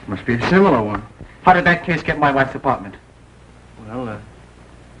mine. It must be a similar one. How did that case get in my wife's apartment? Well,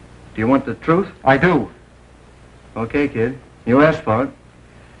 do you want the truth? I do. Okay, kid. You asked for it.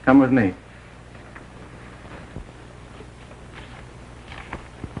 Come with me.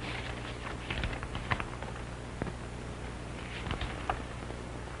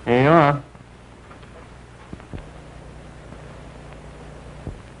 Here you are.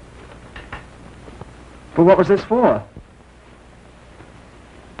 But what was this for?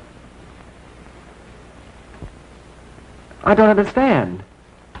 I don't understand.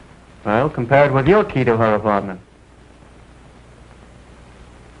 Well, compared with your key to her apartment.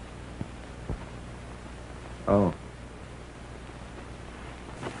 Oh.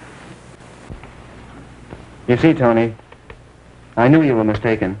 You see, Tony, I knew you were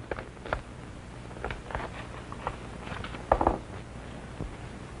mistaken.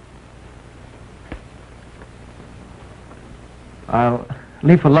 I'll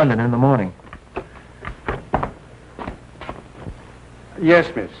leave for London in the morning. Yes,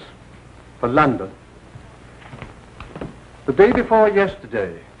 miss. For London. The day before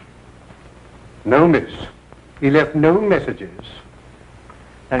yesterday. No, miss. He left no messages.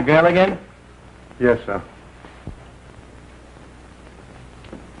 That girl again? Yes, sir.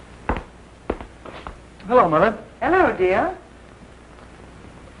 Hello, Mother. Hello, dear.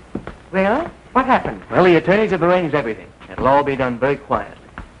 Well, what happened? Well, the attorneys have arranged everything. It'll all be done very quietly.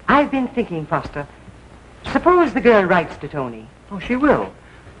 I've been thinking, Foster. Suppose the girl writes to Tony. Oh, she will.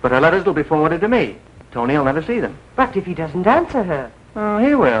 But her letters will be forwarded to me. Tony will never see them. But if he doesn't answer her? Oh,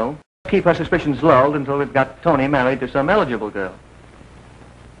 he will. Keep our suspicions lulled until we've got Tony married to some eligible girl.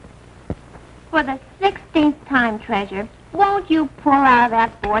 For the 16th time, Treasure, won't you pull out of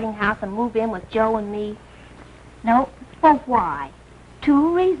that boarding house and move in with Joe and me? No. Well, why?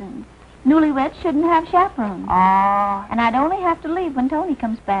 2 reasons. Newlyweds shouldn't have chaperones. Oh. And I'd only have to leave when Tony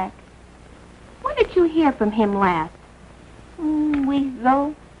comes back. When did you hear from him last? Weeks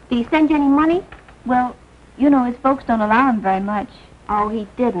ago. Did he send you any money? Well, you know his folks don't allow him very much. Oh, he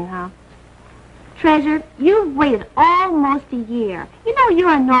didn't, huh? Treasure, you've waited almost a year. You know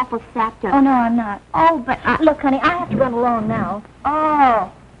you're an awful sap to... Oh, no, I'm not. Oh, but... Look, honey, I have to run along now.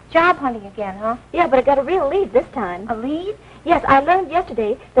 Oh, job hunting again, huh? Yeah, but I got a real lead this time. A lead? Yes, I learned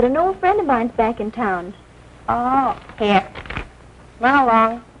yesterday that an old friend of mine's back in town. Oh, here. Run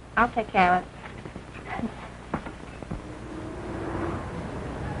along. I'll take care of it.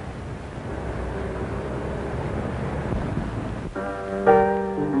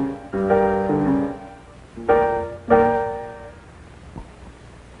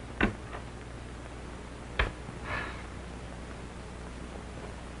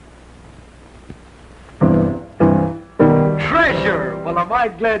 Well, am I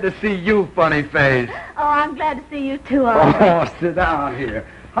glad to see you, funny face. Oh, I'm glad to see you, too, Oh, sit down here.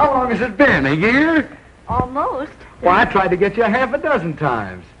 How long has it been, a year? Almost. Well, I tried to get you 6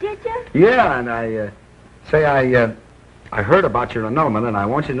 times. Did you? Yeah, and I heard about your annulment, and I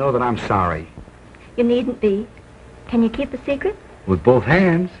want you to know that I'm sorry. You needn't be. Can you keep the secret? With both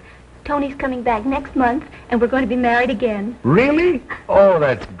hands. Tony's coming back next month, and we're going to be married again. Really? Oh,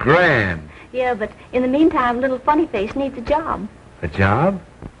 that's grand. Yeah, but in the meantime, little funny face needs a job. A job?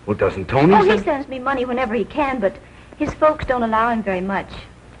 Well, doesn't Tony Oh, he sends me money whenever he can, but his folks don't allow him very much.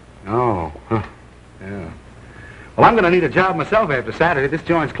 Oh, huh. Yeah. Well, I'm going to need a job myself after Saturday. This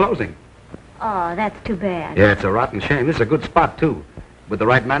joint's closing. Oh, that's too bad. Yeah, it's a rotten shame. This is a good spot, too. With the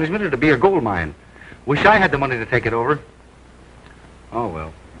right management, it'd be a gold mine. Wish I had the money to take it over. Oh,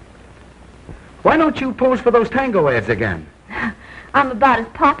 well. Why don't you pose for those tango ads again? I'm about as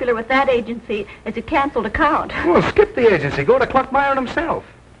popular with that agency as a canceled account. Well, skip the agency. Go to Kluckmeyer himself.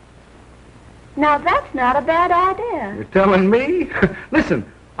 Now, that's not a bad idea. You're telling me? Listen,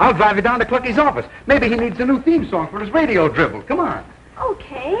 I'll drive you down to Clucky's office. Maybe he needs a new theme song for his radio dribble. Come on.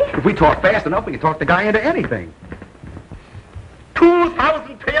 Okay. If we talk fast enough, we can talk the guy into anything.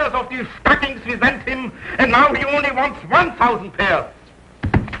 2,000 pairs of these stockings we sent him, and now he only wants 1,000 pairs.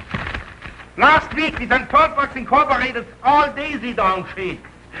 Last week we sent Tollbox Incorporated all daisy down shakes,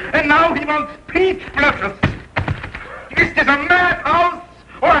 and now he wants peach flushes. Is this a madhouse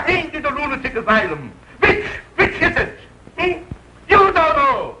or ain't it a lunatic asylum? Which is it? Hmm? You don't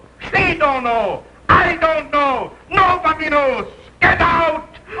know. She don't know. I don't know. Nobody knows. Get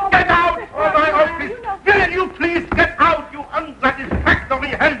out! Get out of my office! Will you please get out, you unsatisfactory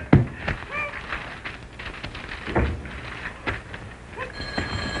hen!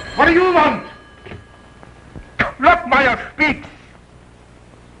 What do you want? Lockmeyer speaks.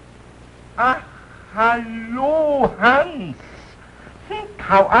 Hello, Hans.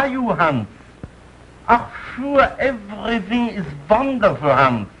 How are you, Hans? Sure, everything is wonderful,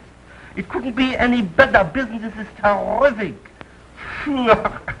 Hans. It couldn't be any better. Business is terrific. Sure.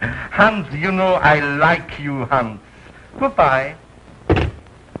 Hans, you know I like you, Hans. Goodbye.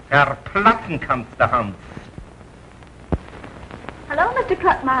 Herr Plattenkanzler Hans. Hello, Mr.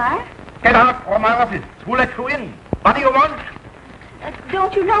 Kluckmeyer. Get out from my office. Who let you in? What do you want?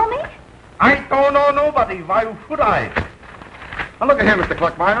 Don't you know me? I don't know nobody. Why should I? Now look at here, Mr.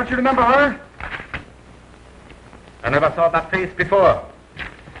 Cluckmeyer. Don't you remember her? I never saw that face before.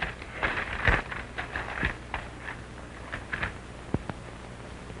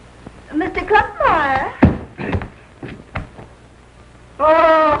 Mr. Cluckmeyer.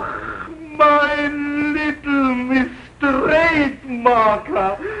 Oh, my little Miss Straight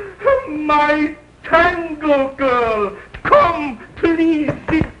Marker. My tango girl. Come, please,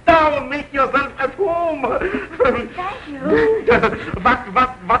 sit down. Make yourself at home. Thank you.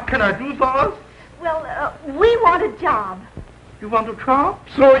 What can I do for us? Well, we want a job. You want a job?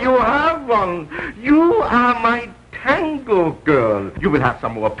 So you have one. You are my tango girl. You will have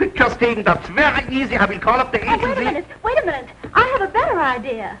some more pictures taken. That's very easy. I will call up the agency. Wait a minute. I have a better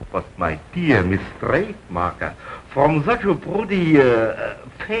idea. But my dear Miss Straightmarker, from such a pretty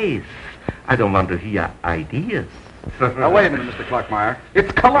face, I don't want to hear ideas. Now, wait a minute, Mr. Cluckmeyer.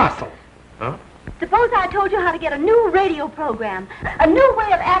 It's colossal. Huh? Suppose I told you how to get a new radio program, a new way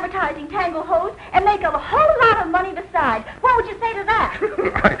of advertising Tango Hose, and make a whole lot of money besides. What would you say to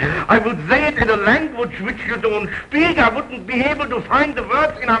that? I would say it in a language which you don't speak. I wouldn't be able to find the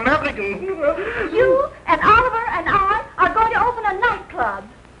words in American. You and Oliver and I are going to open a nightclub.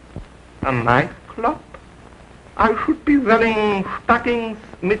 A nightclub? I should be selling stockings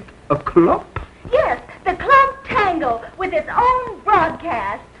with a club? Yes, the Club Tango, with its own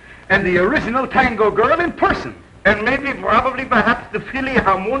broadcast. And the original tango girl in person. And maybe, probably, perhaps the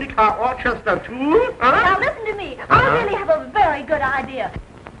Philharmonica Orchestra, too? Huh? Now, listen to me. I really have a very good idea.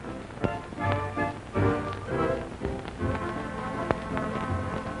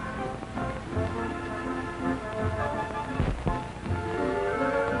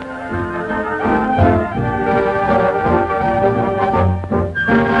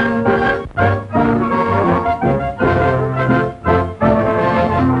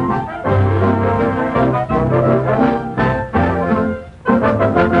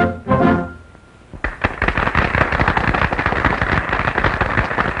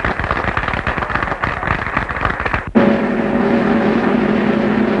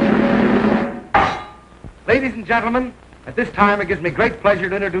 Ladies and gentlemen, at this time it gives me great pleasure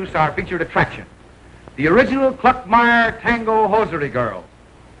to introduce our featured attraction, the original Cluckmeyer Tango Hosiery Girl,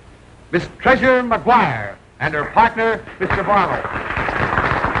 Miss Treasure McGuire, and her partner, Mr. Barlow.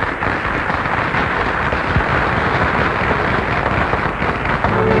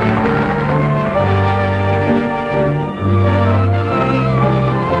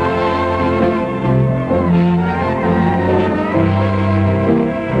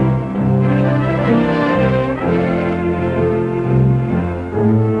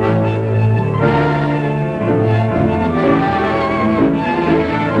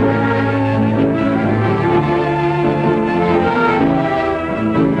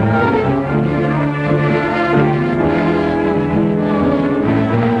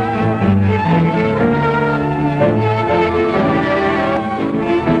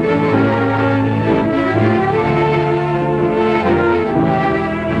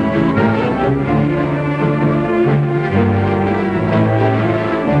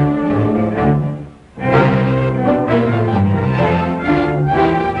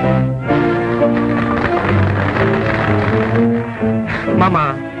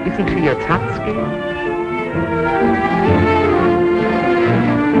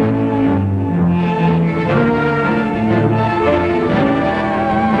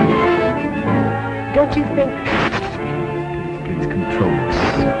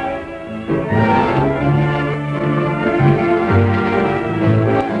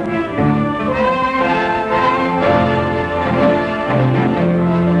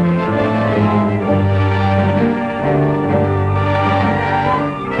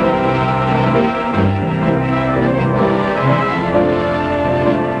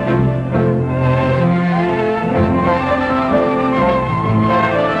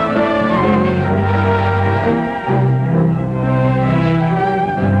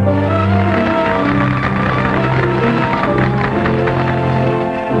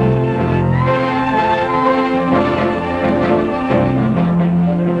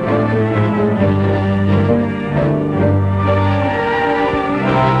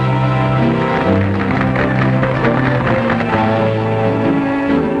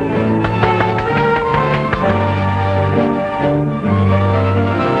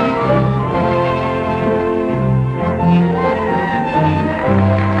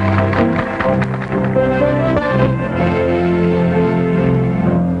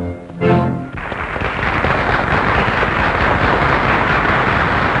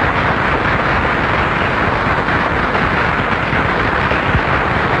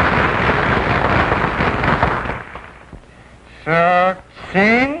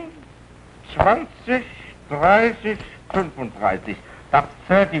 10, 20, 30, 35. That's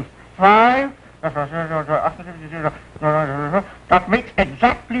 35. That makes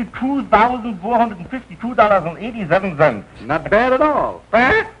exactly $2,452.87. Not bad at all.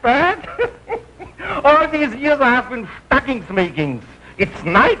 Bad? All these years I have been stockings makings. It's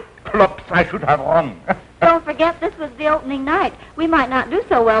nightclubs I should have run. Don't forget this was the opening night. We might not do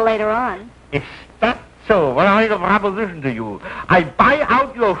so well later on. Is that so? Well, I have a proposition to you. I buy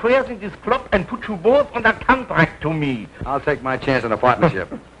out your shares in this club and put you both under contract to me. I'll take my chance in a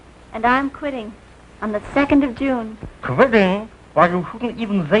partnership. And I'm quitting on the 2nd of June. Quitting? Why, you shouldn't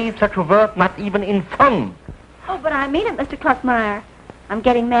even say such a word, not even in fun. Oh, but I mean it, Mr. Kluckmeyer. I'm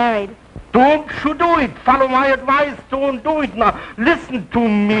getting married. Don't you do it. Follow my advice. Don't do it now. Listen to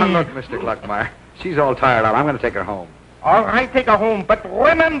me. Now, look, Mr. Gluckmeyer, she's all tired out. I'm going to take her home. All right, take her home. But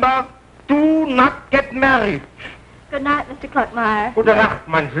remember, do not get married. Good night, Mr. Kluckmeyer. Gute Nacht,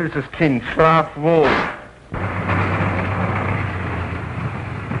 mein süßes Kind. Schlaf wohl.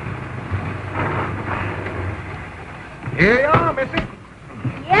 Here you are, Missy.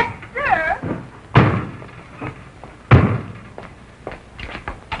 Yes, sir.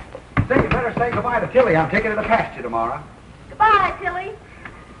 Say, you better say goodbye to Tilly. I'm taking her to pasture tomorrow. Goodbye, Tilly.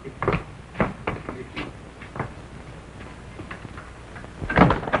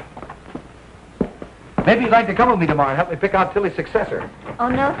 Maybe you'd like to come with me tomorrow and help me pick out Tilly's successor. Oh,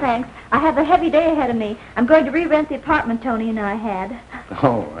 no, thanks. I have a heavy day ahead of me. I'm going to re-rent the apartment Tony and I had.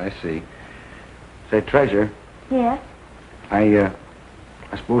 Oh, I see. Say, Treasure, Yes? I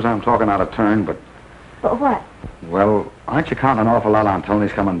suppose I'm talking out of turn, but, But what? well, aren't you counting an awful lot on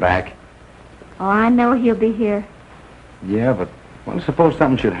Tony's coming back? Oh, I know he'll be here. Yeah, but, well, suppose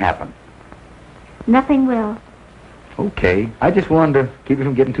something should happen. Nothing will. Okay. I just wanted to keep you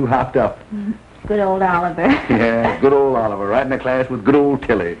from getting too hopped up. Good old Oliver. Yeah, good old Oliver, right in the class with good old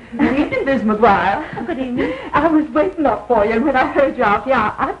Tilly. Good evening, Miss McGuire. Good evening. I was waiting up for you, and when I heard you out here,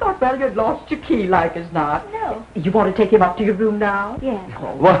 I thought, well, you'd lost your key like as not. No. You want to take him up to your room now? Yes.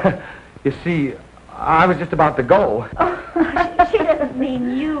 Well, you see, I was just about to go. Oh, she doesn't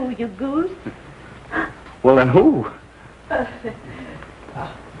mean you goose. Well, then who?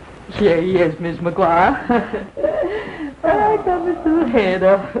 Here he is, Miss McGuire. I got his little head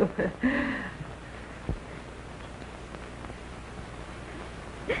up.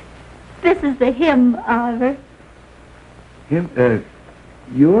 This is the hymn, Oliver. Him,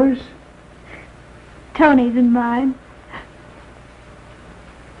 yours? Tony's and mine.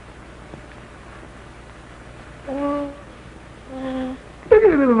 Look at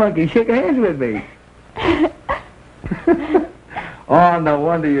the little monkey. Shake hands with me. Oh, no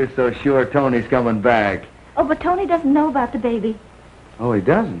wonder you're so sure Tony's coming back. Oh, but Tony doesn't know about the baby. Oh, he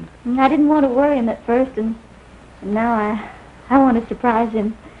doesn't? I didn't want to worry him at first, and now I want to surprise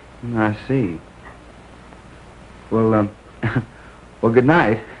him. I see. Well, well, good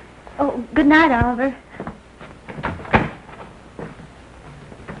night. Oh, good night, Oliver.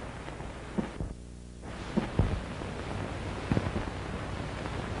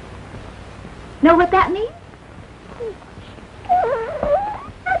 Know what that means?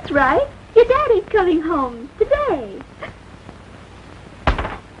 That's right. Your daddy's coming home today.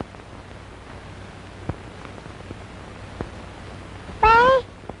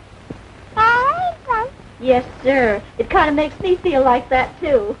 Yes, sir. It kind of makes me feel like that,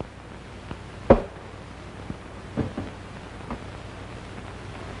 too.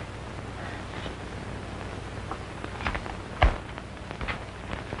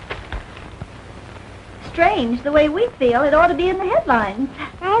 Strange, the way we feel, it ought to be in the headlines.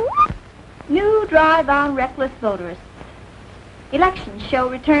 New drive on reckless motorists. Elections show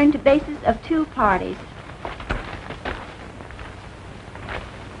return to basis of two parties.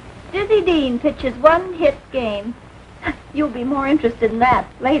 Dizzy Dean pitches one-hit game. You'll be more interested in that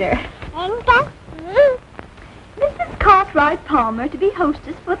later. Mrs. Cartwright Palmer to be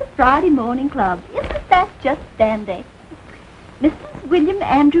hostess for the Friday morning club. Isn't that just dandy? Mrs. William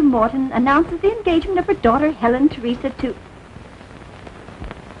Andrew Morton announces the engagement of her daughter Helen Teresa to...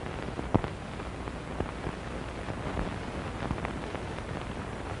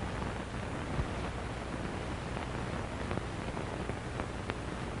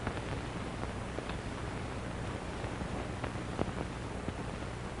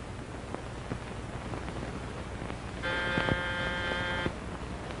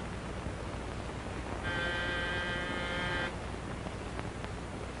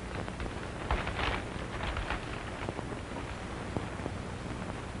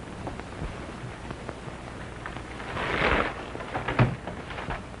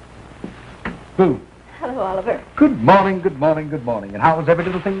 Who? Hello, Oliver. Good morning, good morning, good morning. And how was every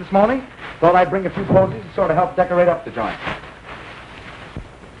little thing this morning? Thought I'd bring a few posies to sort of help decorate up the joint.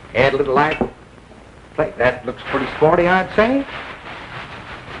 Add a little light. Play. That looks pretty sporty, I'd say.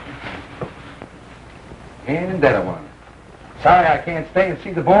 And that one. Sorry I can't stay and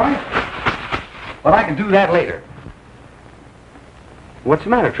see the boy, but I can do that later. What's the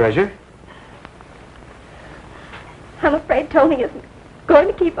matter, Treasure? I'm afraid Tony isn't going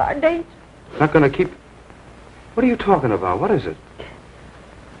to keep our date. Not going to keep... What are you talking about? What is it?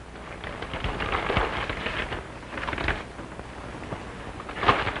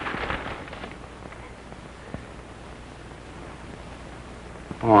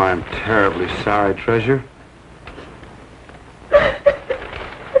 Oh, I'm terribly sorry, Treasure.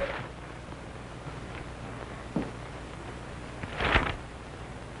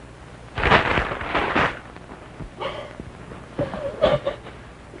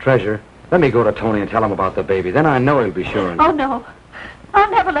 Treasure, let me go to Tony and tell him about the baby. Then I know he'll be sure. Oh, no.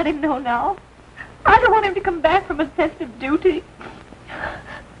 I'll never let him know now. I don't want him to come back from a sense of duty.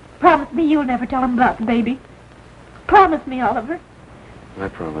 Promise me you'll never tell him about the baby. Promise me, Oliver. I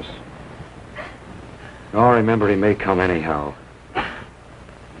promise. Oh, remember, he may come anyhow.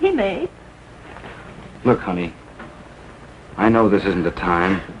 He may. Look, honey, I know this isn't the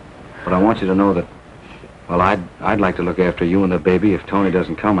time, but I want you to know that, well, I'd like to look after you and the baby if Tony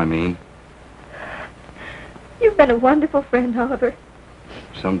doesn't come, I mean. You've been a wonderful friend, Oliver.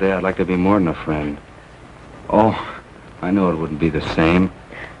 Someday I'd like to be more than a friend. Oh, I know it wouldn't be the same,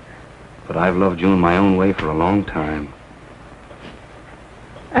 but I've loved you in my own way for a long time.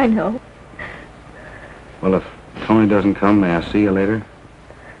 I know. Well, if Tony doesn't come, may I see you later?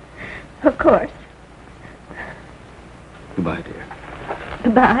 Of course. Goodbye, dear.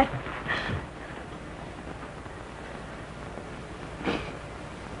 Goodbye.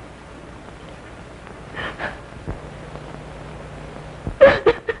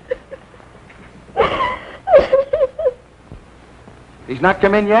 He's not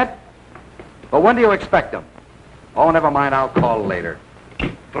come in yet? But when do you expect him? Oh, never mind, I'll call later.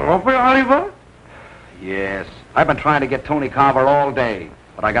 Over, Oliver? Yes. I've been trying to get Tony Carver all day,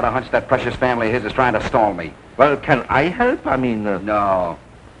 but I got a hunch that precious family of his is trying to stall me. Well, can I help? I mean... No.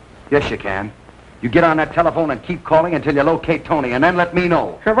 Yes, you can. You get on that telephone and keep calling until you locate Tony, and then let me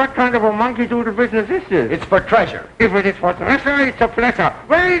know. So what kind of a monkey-doodle business is this? It's for treasure. If it is for treasure, it's a pleasure.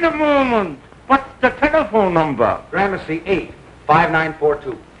 Wait a moment. What's the telephone number? Gramercy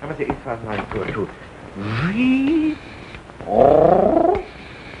 85942. Gramercy 85942. Three...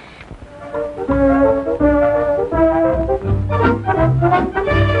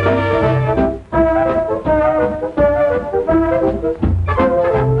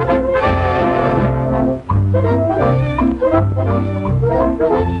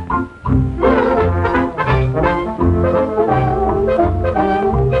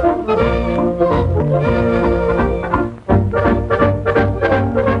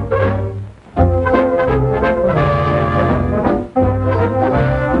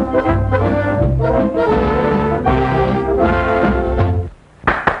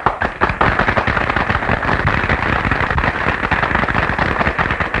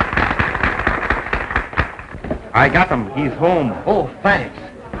 I got him. He's home. Oh, thanks.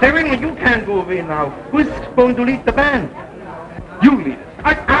 Say, wait a minute, you can't go away now. Who's going to lead the band? You lead it.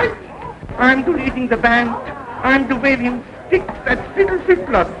 I'm the leading the band. I'm the waving stick that fiddle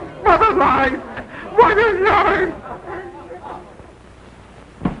fiddler. What a life! What a life!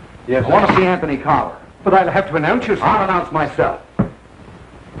 Yes, I want to see Anthony Carver. But I'll have to announce you, sir. I'll announce myself.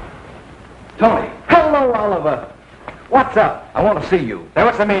 Tony. Hello, Oliver. What's up? I want to see you. Now,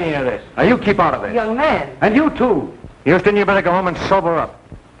 what's the meaning of this? Now, you keep out of this. Young man. And you, too. Houston, you better go home and sober up.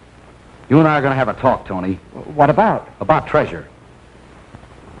 You and I are going to have a talk, Tony. What about? About treasure.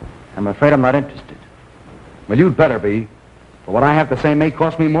 I'm afraid I'm not interested. Well, you'd better be. For what I have to say may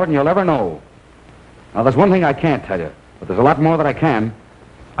cost me more than you'll ever know. Now, there's one thing I can't tell you, but there's a lot more that I can.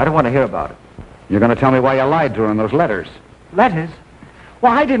 I don't want to hear about it. You're going to tell me why you lied to her in those letters. Letters?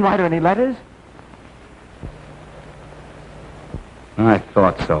 Well, I didn't write her any letters. I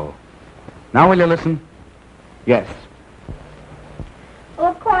thought so. Now, will you listen? Yes.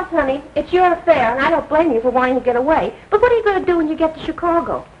 Well, of course, honey. It's your affair, and I don't blame you for wanting to get away. But what are you going to do when you get to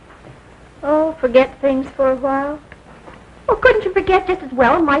Chicago? Oh, forget things for a while. Well, couldn't you forget just as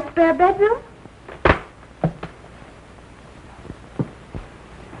well in my spare bedroom?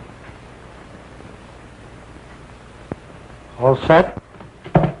 All set?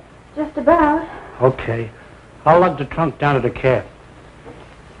 Just about. Okay. I'll lug the trunk down to the cab.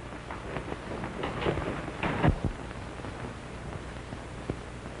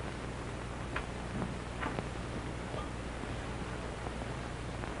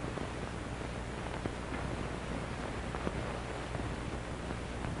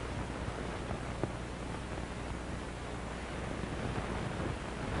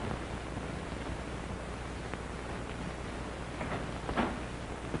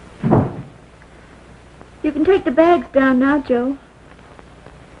 You can take the bags down now, Joe.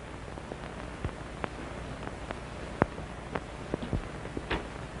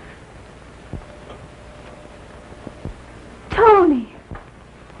 Tony!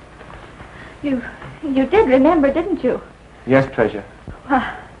 You did remember, didn't you? Yes, Treasure.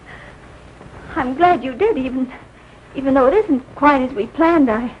 Well, I'm glad you did, even though it isn't quite as we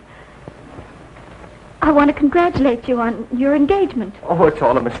planned. I want to congratulate you on your engagement. Oh, it's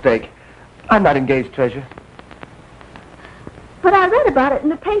all a mistake. I'm not engaged, Treasure. But I read about it in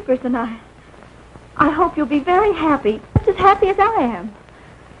the papers, and I hope you'll be very happy, just as happy as I am.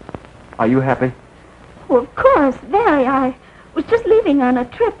 Are you happy? Well, of course, very. I was just leaving on a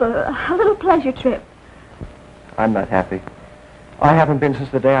trip, a little pleasure trip. I'm not happy. I haven't been since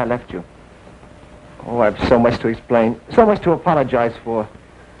the day I left you. Oh, I've so much to explain, so much to apologize for.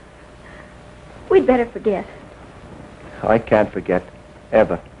 We'd better forget. I can't forget,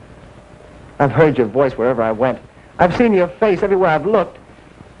 ever. I've heard your voice wherever I went. I've seen your face everywhere I've looked.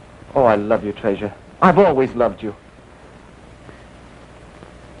 Oh, I love you, Treasure. I've always loved you.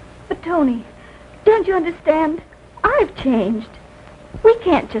 But, Tony, don't you understand? I've changed. We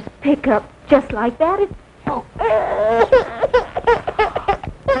can't just pick up just like that.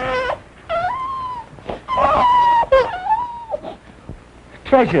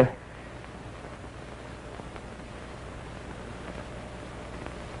 Treasure.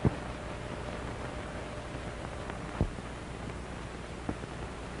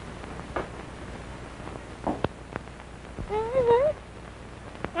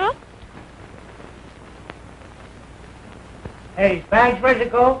 Hey, bags ready to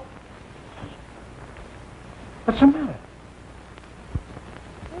go? What's the matter?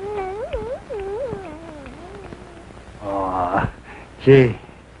 Oh, gee.